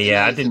in-depth.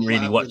 Yeah. I didn't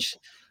really watch.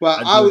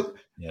 But I was.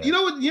 Yeah. You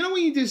know what? You know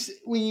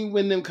when you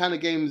win them kind of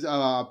games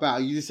are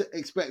about, you just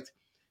expect,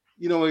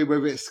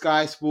 whether it's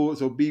Sky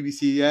Sports or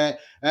BBC,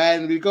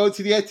 and we go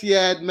to the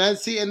Etihad, Man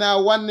City now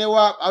 1-0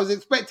 up. I was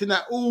expecting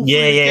that all.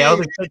 Yeah. I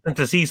was expecting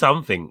to see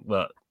something,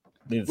 but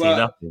didn't see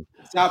nothing.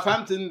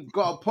 Southampton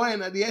got a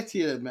point at the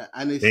Etihad, man,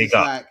 and it's just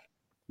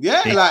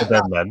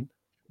man.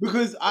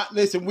 Because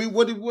listen,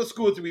 what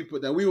score did we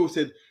put there? We all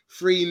said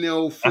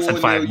 3-0, 4-0.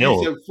 5-0.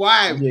 You said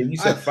 5. Yeah, you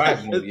said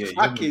 5-0. Yeah,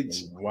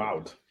 package.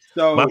 Wow.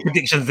 So my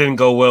predictions didn't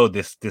go well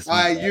this week.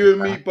 You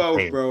and me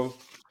both, bro.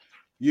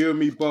 You and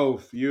me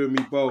both.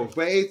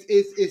 But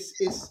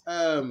it's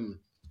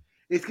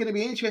going to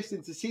be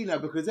interesting to see now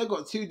because they've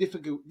got two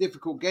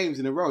difficult games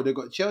in a row. They've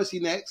got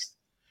Chelsea next,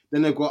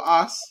 then they've got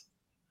us.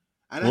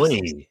 And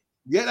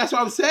that's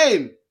what I'm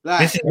saying.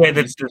 Like, this is where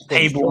the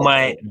table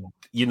might,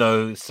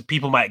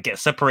 people might get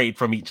separated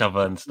from each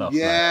other and stuff.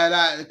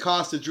 Yeah, like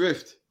cast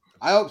adrift.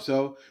 I hope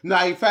so. No,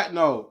 in fact,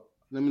 no.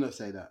 Let me not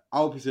say that. I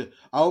hope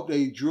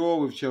they draw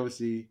with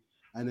Chelsea,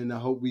 and then I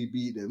hope we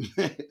beat them.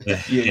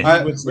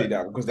 I would say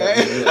that because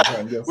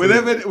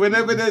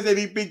whenever there's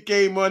any big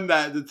game on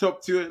that, the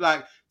top two,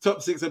 like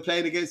top six, are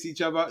playing against each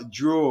other.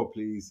 Draw,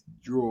 please,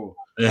 draw.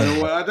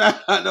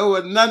 I don't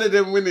want none of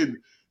them winning.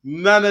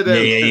 None of them.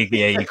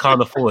 Yeah. You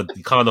can't afford.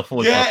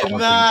 Yeah,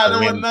 I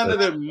don't want none of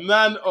them.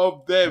 None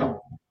of them.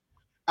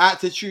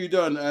 At to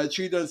Trudon.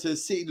 Trudon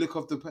says City look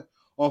off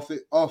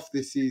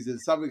this season.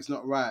 Something's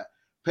not right.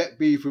 Pep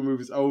beefing with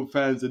his old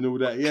fans and all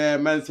that. Yeah,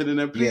 man telling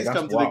them, please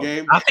come to the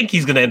game. I think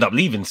he's gonna end up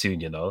leaving soon.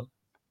 But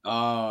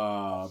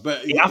I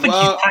think he's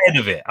tired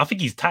of it. I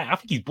think he's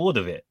bored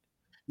of it.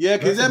 Yeah,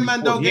 because that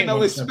man don't get no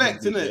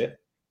respect, innit?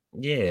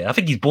 Yeah, I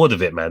think he's bored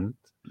of it, man.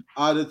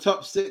 The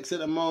top six at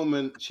the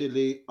moment,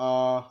 Chile,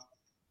 are...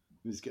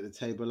 Let's get the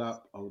table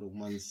up. Hold on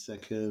 1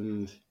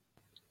 second.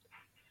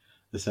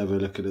 Let's have a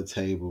look at the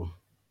table.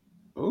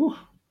 Oh,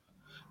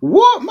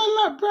 what, man?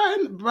 Like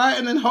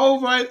Brighton and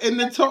Hove right in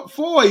the top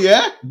 4,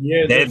 yeah?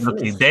 Yeah, they're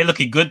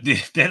looking good.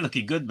 They're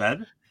looking good,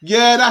 man.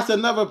 Yeah, that's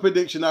another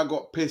prediction I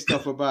got pissed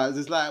off about.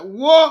 It's like,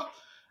 what?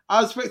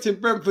 I was expecting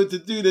Brentford to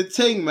do the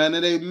thing, man,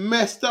 and they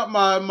messed up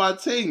my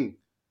thing.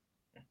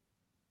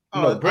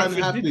 No,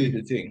 Brentford did do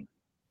the thing.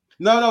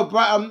 No,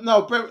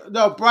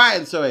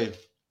 Brighton, sorry.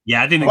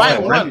 Yeah, I didn't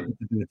expect Brentford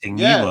to do the thing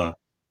either.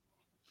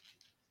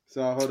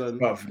 So, hold on.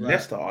 But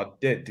Leicester are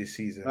dead this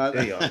season.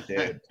 They are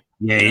dead.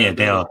 Yeah,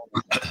 they are.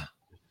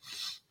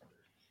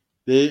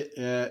 Can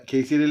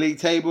you see the league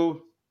table?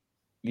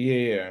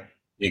 Yeah.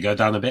 You go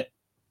down a bit?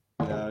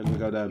 Yeah, let me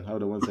go down.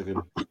 Hold on 1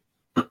 second.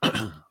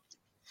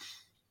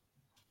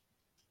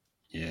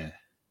 Yeah.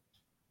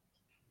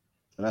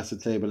 So that's the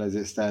table as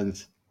it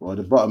stands. Well,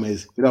 the bottom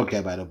is, we don't care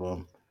about the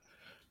bottom.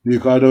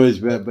 Newcastle is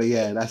better, but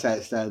yeah, that's how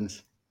it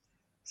stands.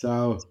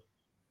 So,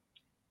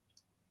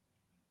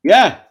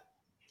 yeah.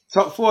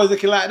 Top 4 is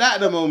looking like that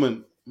at the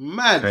moment.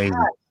 Mad.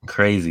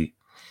 Crazy.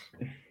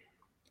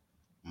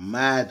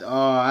 Mad.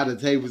 Oh, I had the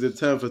tables in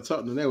turn for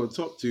Tottenham. They were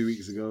top 2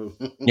 weeks ago.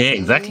 Yeah,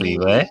 exactly,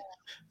 right?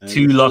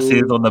 2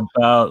 losses on the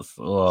bounce.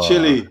 Oh.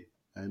 Chilly.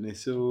 And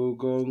it's all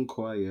gone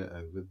quiet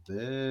over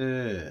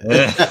there.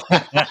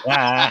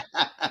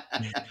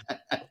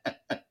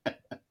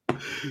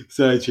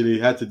 Sorry, Chilly.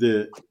 Had to do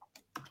it.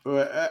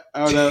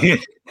 Out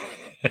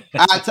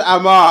to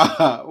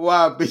Amar.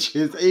 Wow,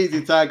 bitches.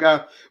 Easy,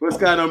 Tiger. What's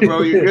going on,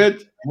 bro? You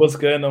good? What's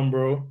going on,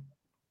 bro?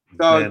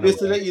 So, just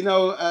to let you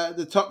know,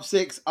 the top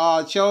 6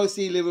 are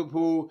Chelsea,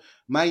 Liverpool,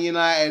 Man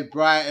United,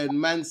 Brighton,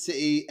 Man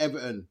City,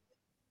 Everton.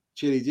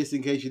 Chilly, just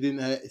in case you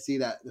didn't see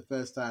that the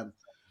first time.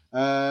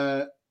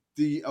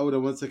 Hold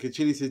on 1 second.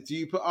 Chilly says, do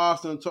you put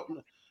Arsenal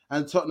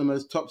and Tottenham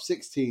as top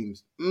 6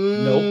 teams?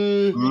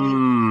 No.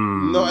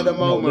 Not at the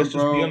moment, let's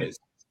bro. just be honest.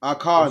 I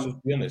can't. Let's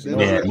just be honest.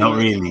 Yeah, not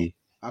really.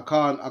 I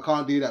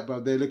can't do that, bro.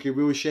 They're looking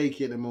real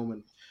shaky at the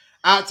moment.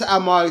 Out to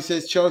Amar, who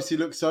says Chelsea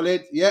look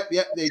solid. Yep,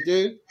 they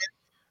do.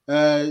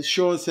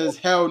 Sean says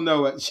hell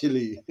no,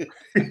 actually.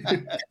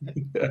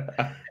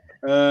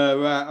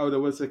 Right, hold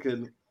on 1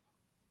 second.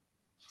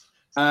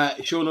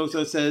 Sean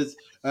also says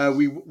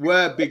we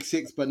were big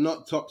 6, but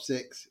not top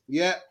 6.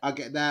 Yeah, I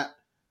get that.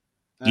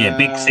 Yeah,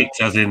 big 6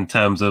 as in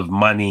terms of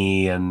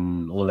money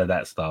and all of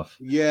that stuff.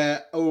 Yeah,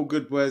 all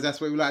good boys.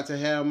 That's what we like to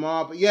hear,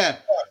 Amar. But yeah,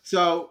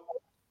 so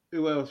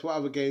who else? What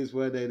other games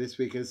were there this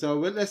weekend? So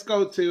let's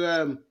go to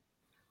a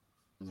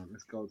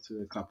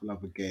couple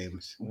other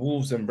games.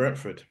 Wolves and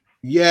Brentford.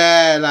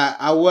 Yeah, like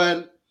I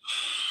weren't.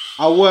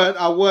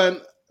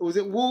 Was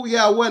it Wolves?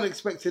 Yeah, I weren't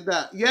expecting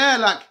that. Yeah,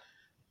 like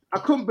I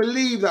couldn't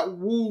believe that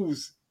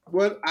Wolves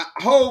were at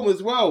home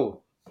as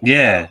well.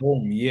 Yeah,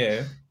 home,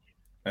 yeah,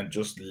 and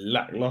just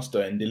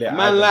lackluster and delay.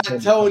 Man, like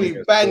Tony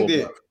banged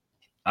it.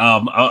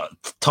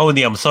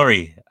 Tony, I'm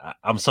sorry.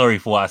 I'm sorry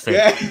for what I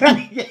said. Yeah.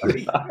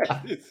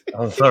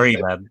 I'm sorry,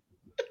 man.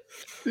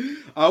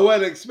 I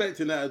wasn't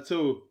expecting that at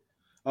all.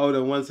 Hold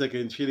on 1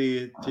 second.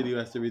 Chile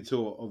has to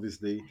retort,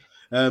 obviously.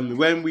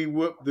 When we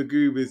whoop the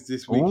Goobers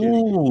this weekend.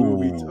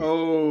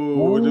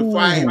 The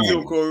fight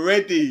talk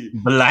already.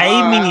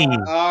 Blimey.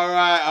 All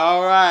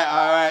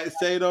right.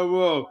 Say no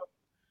more.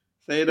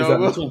 Is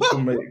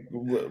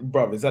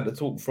that the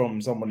talk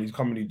from someone who's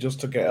coming who just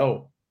took an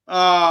L? The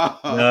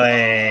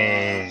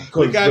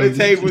guy the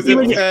tables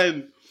in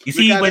 10. You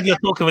see, when you're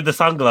talking with the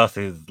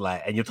sunglasses,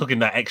 like, and you're talking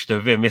that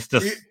extra vim, it's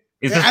just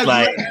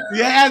like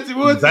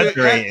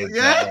exaggerated.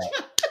 Yeah.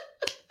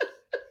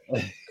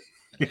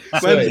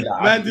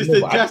 Man just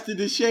adjusted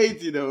the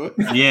shades, you know.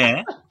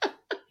 Yeah.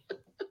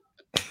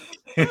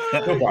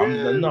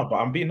 but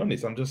I'm being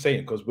honest. I'm just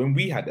saying, because when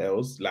we had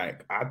L's,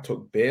 like, I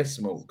took bear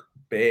smoke,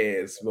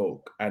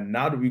 and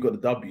now that we got the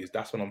W's,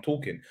 that's when I'm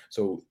talking.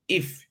 So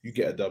if you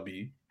get a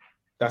W,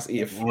 that's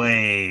if.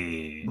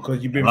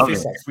 Because you've been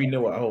fist at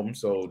 3-0 at home,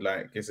 so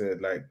like it's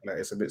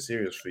a bit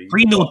serious for you.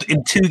 3-0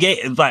 in 2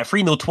 games, like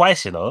 3-0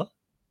 twice, you know.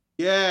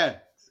 Yeah,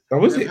 Oh,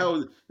 was it?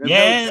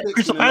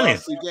 Crystal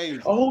Palace.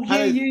 Oh,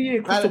 yeah.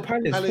 Crystal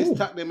Palace. Palace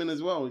tucked them in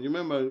as well. You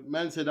remember,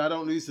 man said, I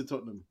don't lose to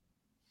Tottenham.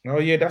 Oh,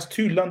 yeah, that's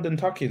 2 London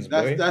tuck-ins,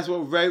 boy. That's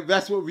what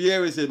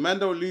Vieira said. Man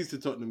don't lose to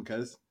Tottenham,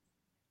 cuz.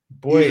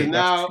 Boy,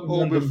 now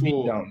or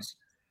before. Beatdowns.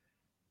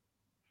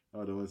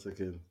 Hold on 1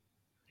 second.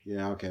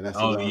 Yeah, okay. That's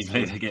you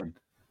played again.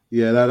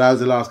 Yeah, that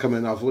was the last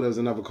comment. I thought there was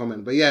another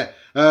comment. But yeah,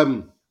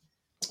 like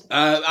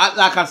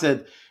I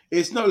said,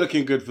 it's not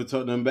looking good for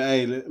Tottenham, but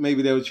hey,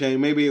 maybe they'll change.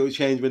 Maybe it will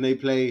change when they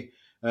play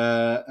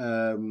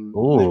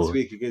next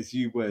week against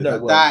you boys. I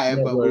doubt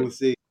it, but we'll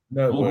see.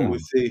 We'll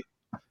see.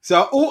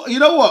 So, you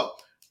know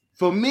what?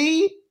 For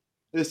me,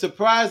 the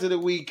surprise of the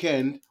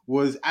weekend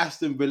was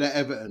Aston Villa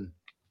Everton.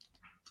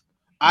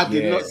 I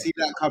did not see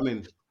that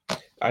coming.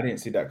 I didn't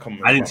see that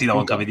coming. I didn't see that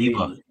one coming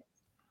either.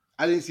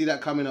 I didn't see that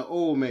coming at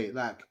all, mate.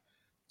 Like,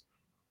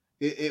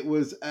 it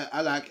was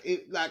I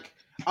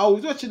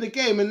was watching the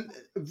game and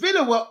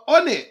Villa were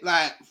on it,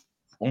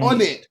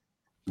 on it.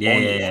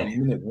 Yeah.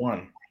 Minute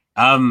 1.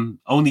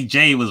 Only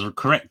Jay was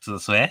correct, I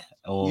swear.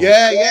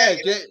 Yeah.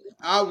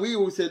 We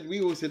all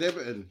said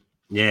Everton.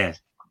 Yeah.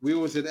 We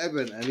all said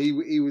Everton, and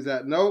he was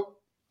like, nope.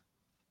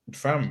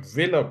 Fam,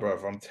 Villa,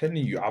 bruv, I'm telling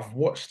you, I've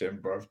watched them,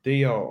 bruv.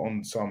 They are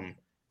on some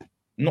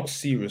not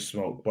serious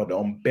smoke, but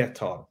on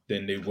better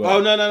than they were.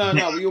 Oh no.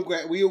 We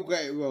all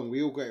got it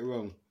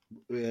wrong.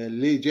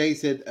 Lee Jay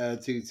said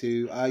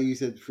 2-2. You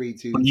said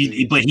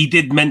 3-2. But he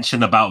did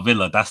mention about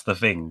Villa. That's the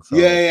thing. So.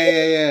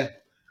 Yeah.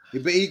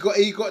 But he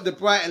got the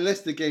Brighton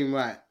Leicester game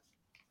right.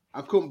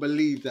 I couldn't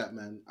believe that,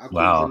 man. I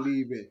couldn't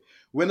believe it.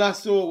 When I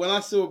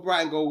saw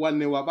Brighton go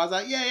 1-0 up, I was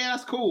like, yeah,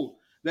 that's cool.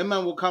 Then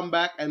man will come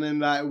back and then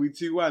we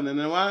 2-1. And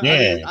then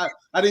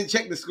I didn't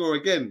check the score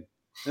again.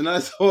 And I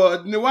saw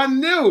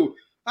 1-0.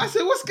 I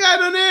said, what's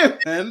going on here?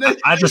 And then,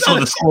 I just saw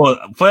the score.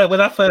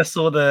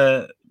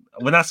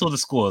 When I saw the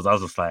scores, I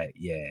was just like,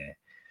 yeah.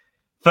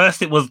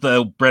 First, it was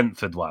the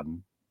Brentford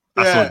one.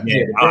 I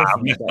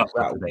messed up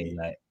that today.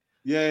 Like,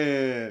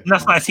 yeah. And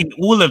that's why I seen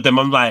all of them.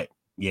 I'm like,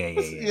 yeah.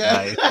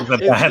 Like,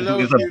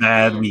 it was a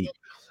bad week.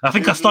 I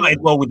think I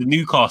started well with the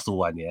Newcastle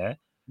one, yeah.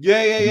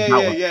 Yeah.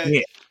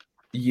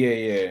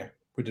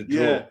 With the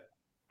draw. Yeah.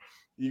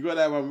 You got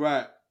that one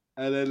right.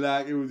 And then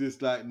it was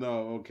just like,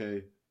 no,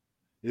 okay.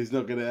 It's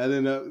not gonna, and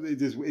then it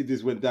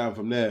just went down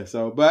from there.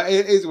 So, but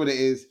it is what it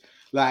is.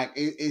 Like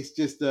it's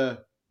just Villa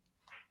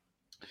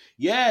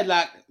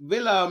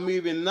are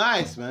moving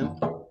nice, man.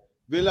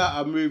 Villa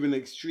are moving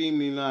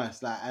extremely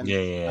nice. And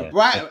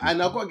Brighton,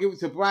 and I've got to give it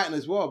to Brighton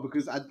as well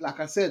because, like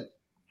I said,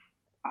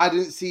 I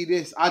didn't see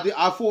this.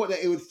 I thought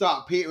that it would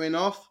start petering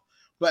off,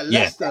 but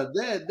Leicester,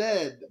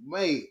 they're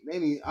mate.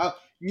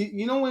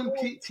 You know when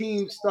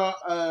teams start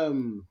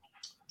going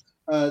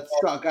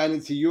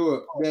into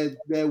Europe,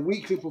 their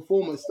weekly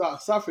performance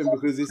starts suffering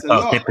because it's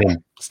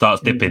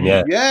starts dipping.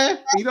 Yeah. Yeah,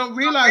 you don't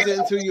realize it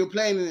until you're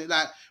playing it.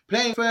 Like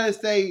playing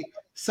Thursday,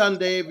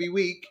 Sunday every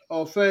week,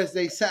 or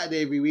Thursday,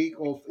 Saturday every week,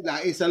 or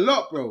it's a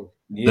lot, bro.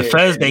 The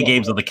Thursday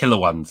games are the killer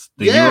ones.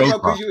 You've only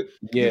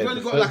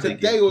got a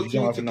day or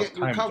two to get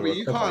recovery.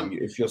 You can't.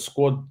 If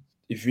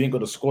you ain't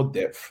got a squad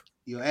depth,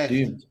 you're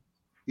doomed.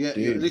 Yeah,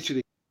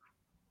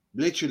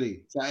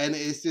 literally. So, and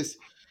it's just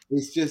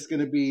going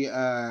to be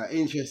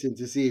interesting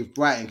to see if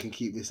Brighton can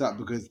keep this up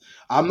because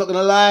I'm not going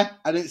to lie,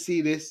 I didn't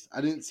see this.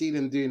 I didn't see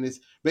them doing this,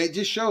 but it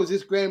just shows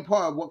this Graham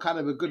Potter what kind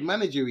of a good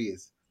manager he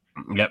is.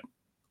 Yep.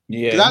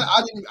 Yeah.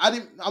 I'm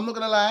not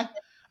going to lie,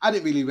 I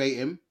didn't really rate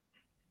him.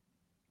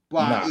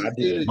 But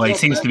he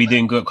seems to be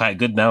doing quite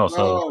good now.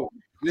 So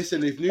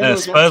listen, if Nuno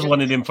Spurs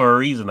wanted him for a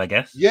reason, I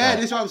guess. Yeah,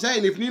 that's what I'm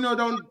saying. If Nuno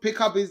don't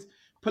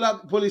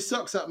pull his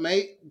socks up,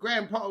 mate,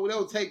 Graham Potter,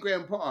 they'll take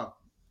Graham Potter.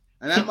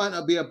 And that might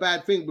not be a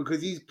bad thing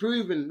because he's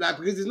proven,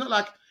 because it's not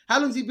like, how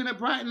long has he been at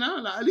Brighton now?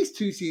 Like at least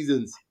 2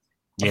 seasons.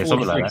 Yeah,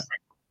 something like that.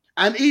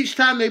 And each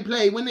time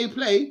when they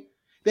play,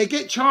 they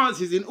get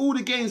chances in all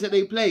the games that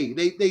they play.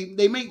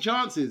 They make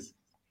chances.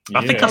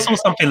 I think I saw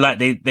something like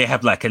they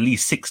have like at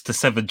least 6 to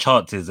 7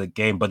 chances a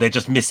game, but they're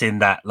just missing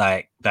that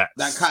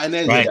cutting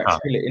edge.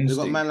 They've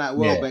got a man like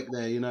Welbeck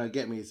there,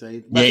 get me.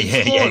 So but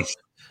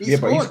he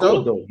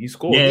scored though. He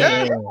scored.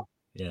 Yeah.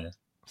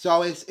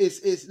 So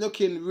it's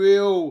looking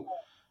real.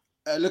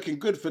 Looking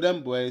good for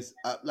them boys.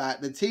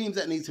 Like the teams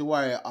that need to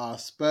worry are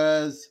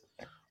Spurs.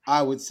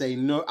 I would say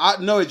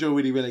Norwich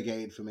already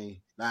relegated for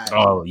me. Like,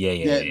 them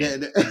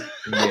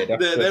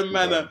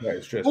man.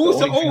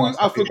 Also,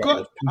 I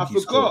forgot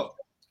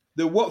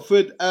the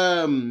Watford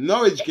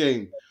Norwich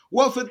game.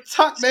 Watford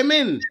tucked them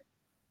in.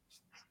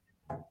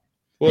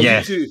 Well,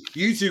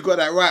 you two got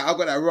that right. I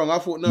got that wrong. I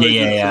thought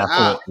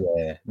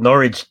Norwich.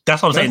 Norwich.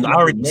 That's what I'm saying. I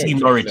already seen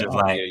Norwich as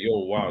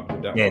you're wild.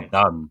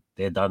 Done.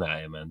 They're done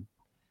at it, man.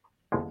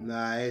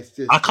 Nah, it's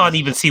just. I can't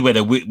even see where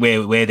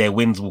their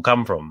wins will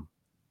come from.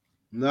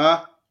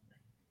 Nah.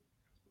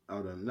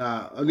 Hold on.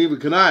 Nah, neither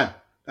can I.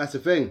 That's the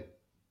thing.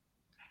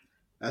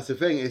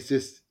 It's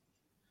just,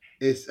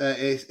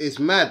 it's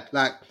mad.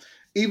 Like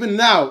even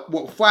now,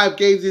 5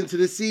 games into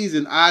the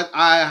season,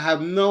 I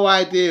have no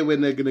idea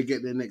when they're gonna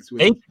get their next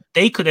win.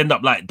 They could end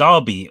up like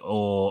Derby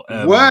or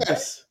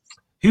worse.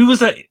 Who was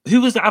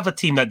the other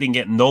team that didn't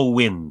get no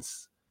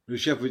wins?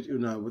 Sheffield,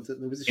 no, was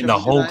it in the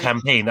whole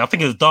campaign? I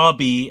think it was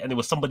Derby and it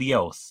was somebody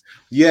else.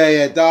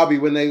 Yeah, Derby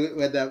when they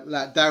had that,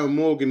 like Darren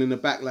Morgan in the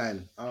back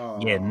line. Oh.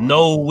 Yeah,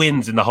 no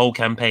wins in the whole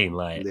campaign.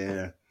 Like,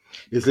 yeah,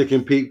 it's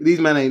looking peak. These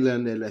men ain't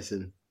learned their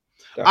lesson.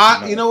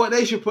 You know what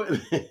they should put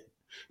in?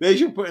 They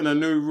should put in a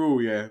new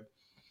rule. Yeah,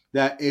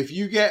 that if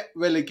you get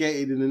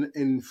relegated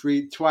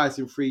twice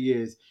in 3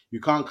 years, you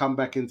can't come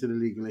back into the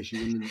league unless you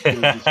win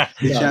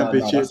the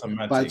championship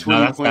by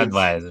 20 points.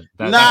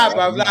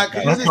 Bro, like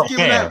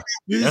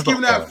you're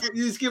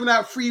just giving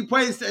out 3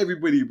 points to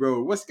everybody,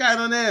 bro. What's going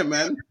on there,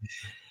 man?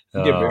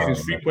 Yeah, but if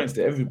it's 3 points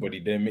to everybody,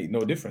 they make no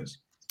difference.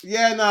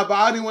 Yeah, but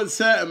I only want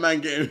certain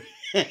man getting.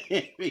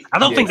 I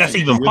don't think that's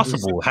even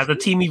possible. Has a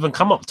team even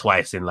come up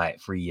twice in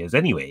like 3 years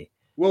anyway?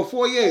 Well,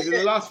 4 years. In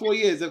the last 4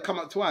 years, they've come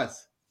up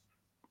twice.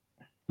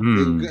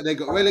 They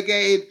got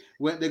relegated.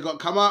 When they got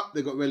come up,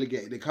 they got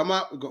relegated. They come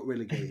up, they got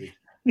relegated.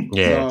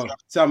 Yeah, so,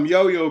 some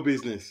yo-yo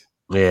business.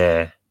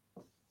 Yeah.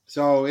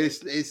 So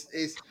it's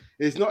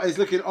not. It's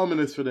looking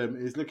ominous for them.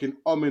 It's looking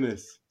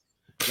ominous.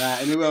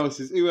 Like, and who else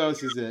is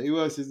there? Who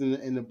else is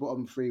in the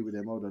bottom 3 with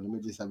them? Hold on, let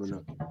me just have a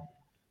look.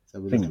 Let's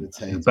have a look at the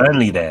table.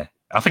 Burnley there.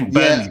 I think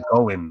Burnley's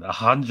going.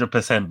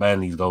 100%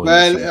 Burnley's going.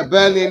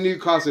 Burnley and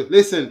Newcastle.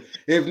 Listen,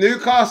 if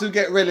Newcastle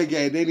get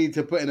relegated, they need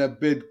to put in a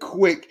bid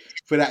quick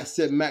for that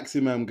St.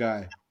 Maximum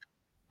guy.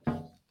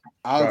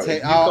 If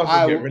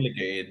Newcastle get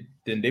relegated,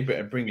 then they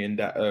better bring in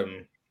that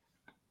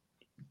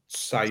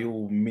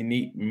Saul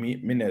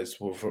Minez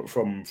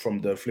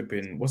from the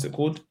flipping, what's it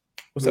called?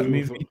 What's that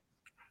movie?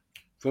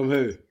 From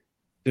who?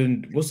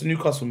 Then what's the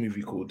Newcastle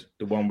movie called?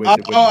 The one where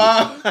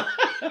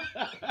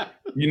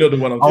you know the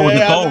one I'm talking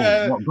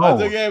about.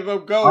 The goal.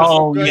 From goals.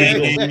 Oh,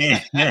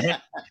 yeah.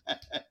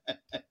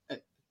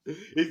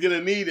 He's going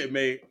to need it,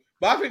 mate.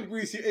 But I think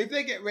Bruce, if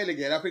they get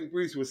relegated, I think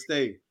Bruce will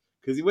stay.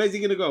 Because where's he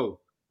going to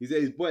go? He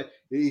said his boy,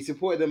 he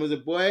supported them as a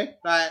boy.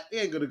 Like, he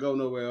ain't going to go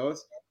nowhere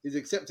else. He's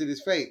accepted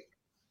his fate.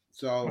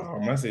 So,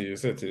 I say you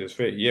accepted his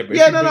fate. Yeah, but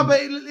but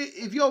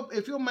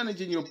if you're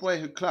managing your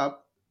boyhood club,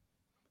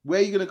 where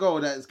are you going to go?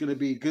 That's going to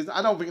be, because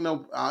I don't think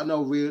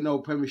no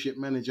Premiership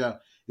manager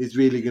is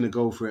really going to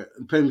go for it.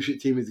 The Premiership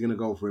team is going to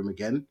go for him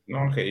again.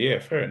 Okay, yeah,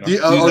 fair enough.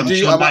 Are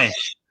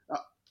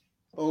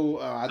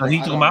you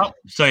talking about?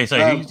 Sorry.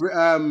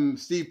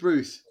 Steve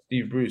Bruce.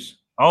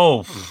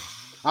 Oh.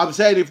 I'm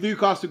saying if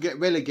Newcastle get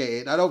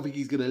relegated, I don't think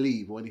he's going to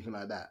leave or anything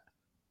like that.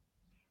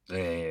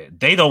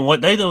 They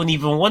don't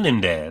even want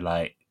him there.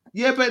 Like,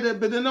 yeah, but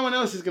then no one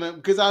else is going to,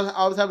 because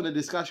I was having a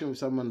discussion with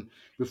someone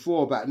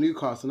before about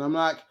Newcastle, and I'm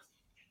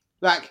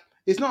like,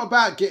 it's not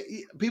about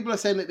people are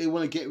saying that they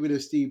want to get rid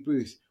of Steve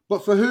Bruce,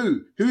 but for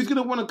who? Who's going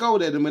to want to go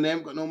there when they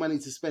haven't got no money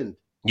to spend?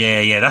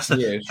 Yeah. That's first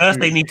true.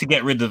 They need to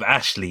get rid of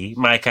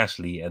Mike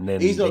Ashley, and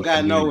then he's not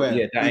going nowhere.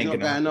 Yeah,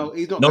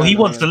 he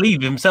wants to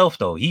leave himself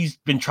though. He's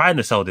been trying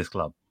to sell this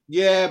club.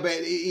 Yeah, but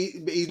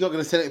he's not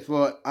going to sell it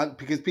for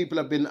because people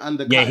have been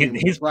undercutting.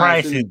 Yeah,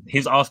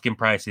 his asking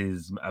price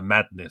is a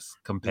madness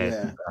compared.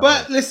 Yeah.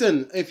 But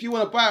listen, if you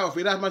want to buy it off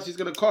it, how much it's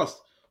going to cost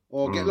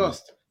or get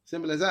lost.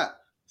 Simple as that.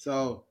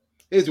 So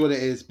it's what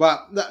it is.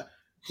 But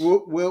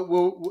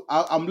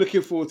I'm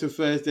looking forward to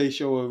Thursday's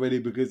show already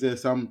because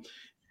there's some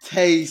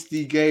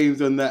tasty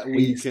games on that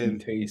weekend.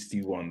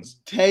 Tasty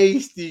ones.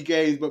 Tasty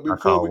games. But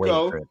before we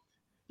go,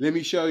 let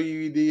me show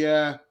you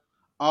the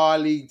R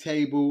League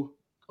table.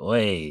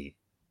 Oi.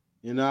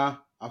 You know,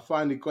 I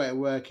finally got it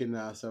working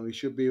now, so we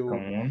should be all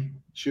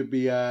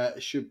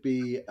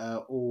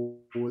all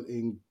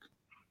in.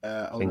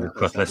 Fingers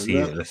crossed. Let's see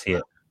it.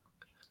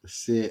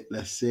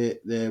 Let's see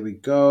it. There we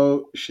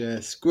go.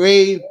 Share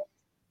screen.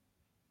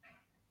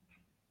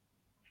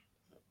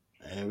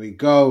 There we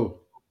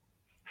go.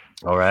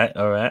 All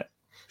right.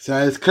 So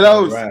it's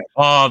close. Right.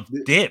 Oh,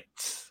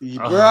 dipped.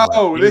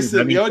 Bro,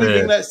 listen, the only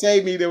thing that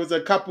saved me, there was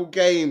a couple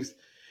games.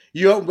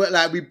 But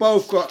like we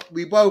both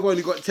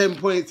only got 10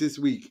 points this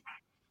week.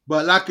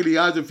 But luckily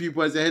I was a few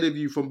points ahead of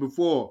you from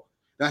before.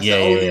 That's the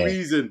only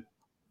reason.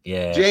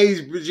 Yeah.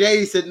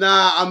 Jay said,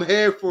 nah, I'm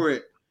here for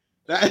it.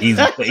 He's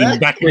back in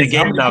the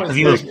game now because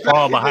he was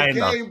far behind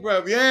us.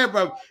 Bro. Yeah,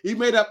 bro. He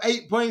made up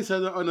 8 points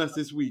on us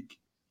this week.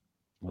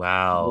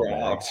 Wow.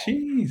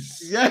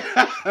 Jeez. Yeah.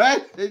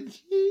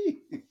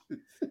 Jeez.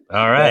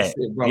 All right.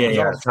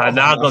 Yeah. So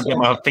now I've got to get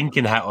my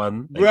thinking hat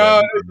on.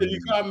 Bro, you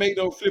can't make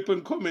no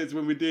flippant comments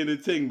when we're doing the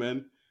thing,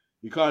 man.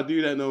 You can't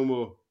do that no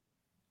more.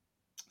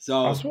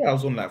 So I swear I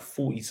was on like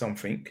 40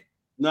 something.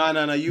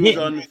 No. You was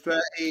on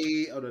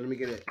 30. Hold on, let me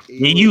get it.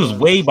 You was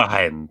way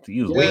behind.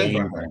 You was way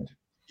behind.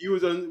 You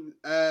was on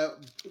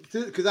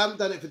because I haven't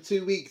done it for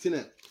 2 weeks,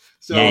 innit?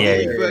 So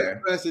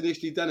first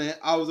initially done it,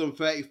 I was on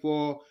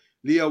 34,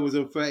 Leo was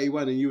on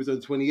 31, and you was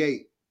on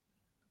 28.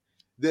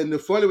 Then the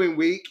following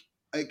week,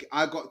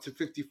 I got to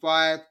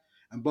 55,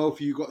 and both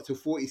of you got to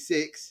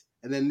 46.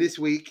 And then this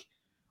week,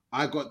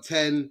 I got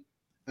 10,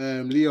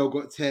 Leo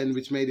got 10,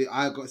 which made it,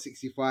 I got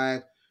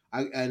 65,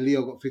 and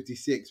Leo got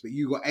 56, but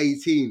you got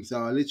 18.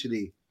 So I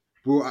literally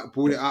brought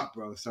it up,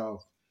 bro.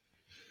 So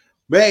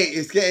Mate,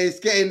 it's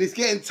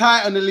getting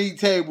tight on the league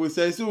table,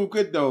 so it's all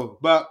good though.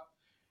 But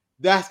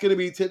that's gonna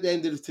be to the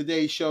end of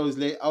today's shows.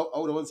 Late. Oh,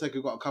 hold on 1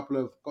 second. Got a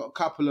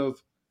couple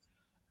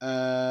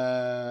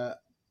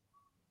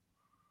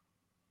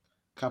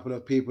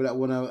of people that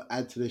want to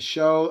add to the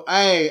show.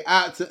 Hey,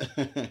 out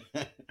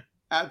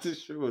to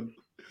Sean.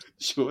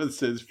 Sean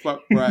says,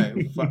 "Fuck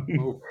Brian, fuck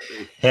both."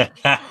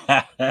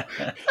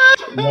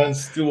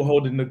 Man's still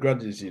holding the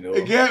grudges, you know.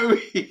 Get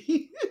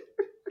me.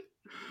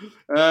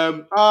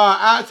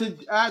 Out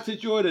to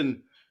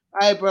Jordan.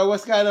 Hey, bro,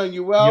 what's going on?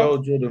 You well? Yo,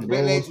 Jordan, a bro,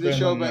 bit late to the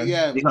show, but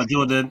yeah. You got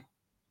Jordan.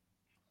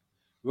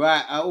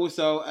 Right.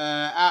 Also,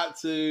 out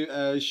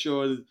to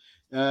Sean.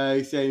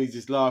 He's saying he's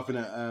just laughing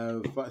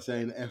at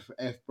saying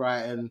F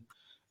Brighton.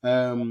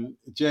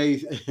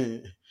 Jay.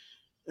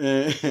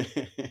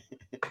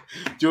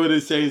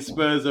 Jordan saying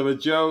Spurs are a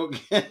joke.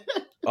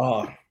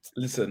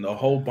 Listen, a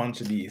whole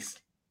bunch of these.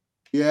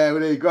 Yeah,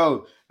 well, there you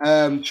go.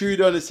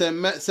 Trudon has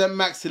sent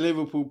Max to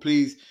Liverpool,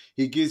 please.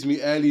 He gives me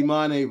early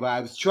Mane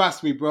vibes.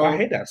 Trust me, bro. I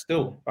hear that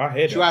still.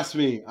 Trust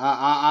me.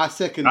 I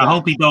second that. I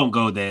hope he don't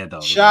go there, though.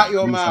 Shut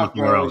your mouth,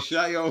 bro.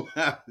 Shut your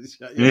mouth.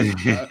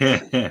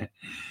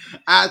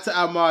 Out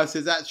to Amar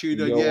says, that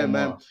Trudon, yeah,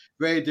 Amar. Man.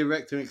 Very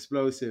direct and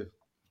explosive.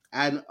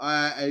 And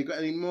you got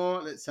any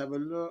more? Let's have a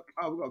look.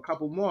 Oh, we've got a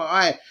couple more. All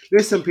right.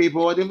 Listen,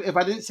 people, if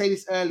I didn't say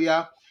this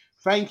earlier,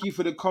 thank you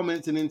for the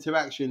comments and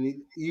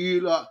interaction.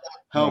 You lot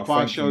help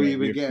our show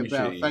even get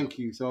better. Thank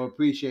you. So I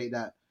appreciate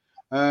that.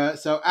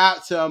 So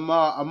out to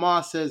Amar.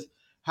 Amar says,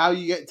 how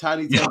you get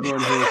Tiny Temper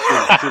on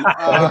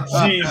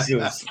here?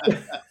 Jesus.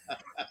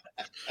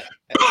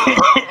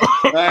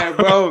 Right,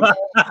 bro.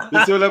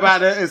 It's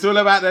all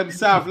about them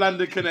South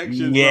London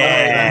connections.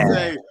 Yeah.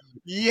 Right?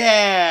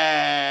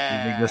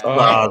 Yeah.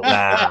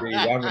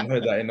 I haven't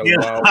heard that in a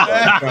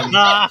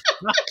while.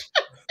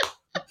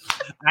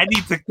 I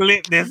need to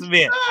clip this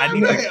bit.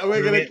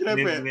 We're gonna clip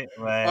it.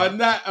 On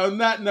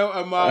that note,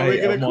 Amar,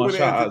 we're gonna call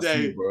it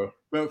today. You, bro.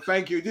 But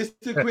thank you.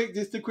 Just a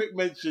quick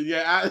mention.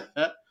 Yeah.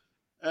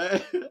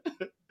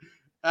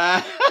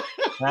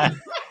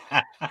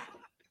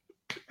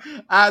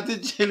 Out to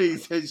Chili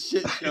says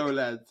shit show,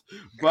 lads.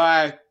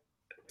 Bye.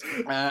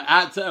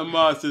 Out to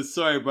Amar says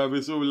sorry, bro.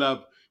 It's all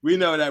love. We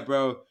know that,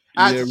 bro.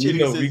 Out to Chili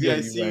says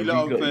yeah. See you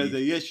lot on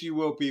Thursday. Yes, you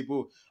will,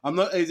 people.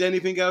 Is there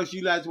anything else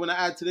you lads want to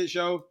add to the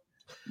show?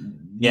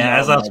 Yeah,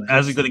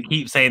 as we're gonna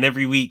keep saying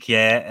every week,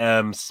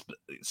 yeah.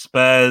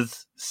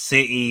 Spurs,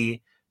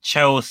 City,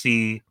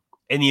 Chelsea,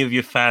 any of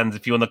your fans,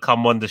 if you want to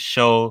come on the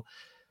show,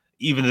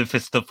 even if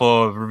it's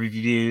for a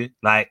review,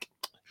 like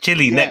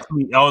Chili next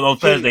week on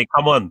Thursday,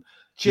 come on.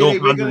 Chili,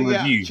 we're gonna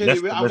review. Chili,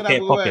 let's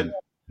get popping.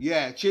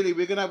 Yeah, Chili,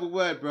 we're gonna have a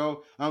word,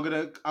 bro. I'm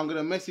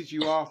gonna message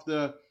you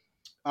after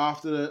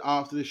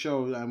the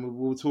show, and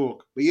we'll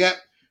talk. But yeah,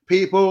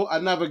 people,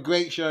 another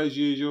great show as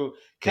usual.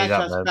 Catch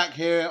us back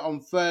here on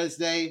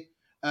Thursday,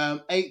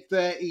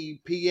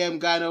 8:30 p.m.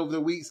 going over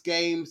the week's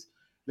games.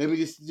 Let me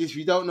just if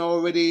you don't know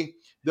already,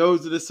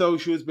 those are the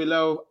socials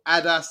below.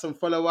 Add us and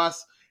follow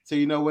us so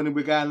you know when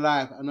we're going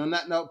live. And on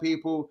that note,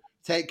 people,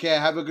 take care.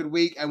 Have a good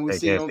week, and we'll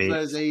see you on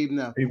Thursday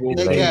evening.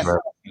 Take care.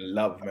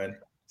 Love, man.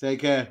 Take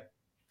care.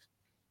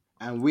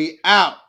 And we out.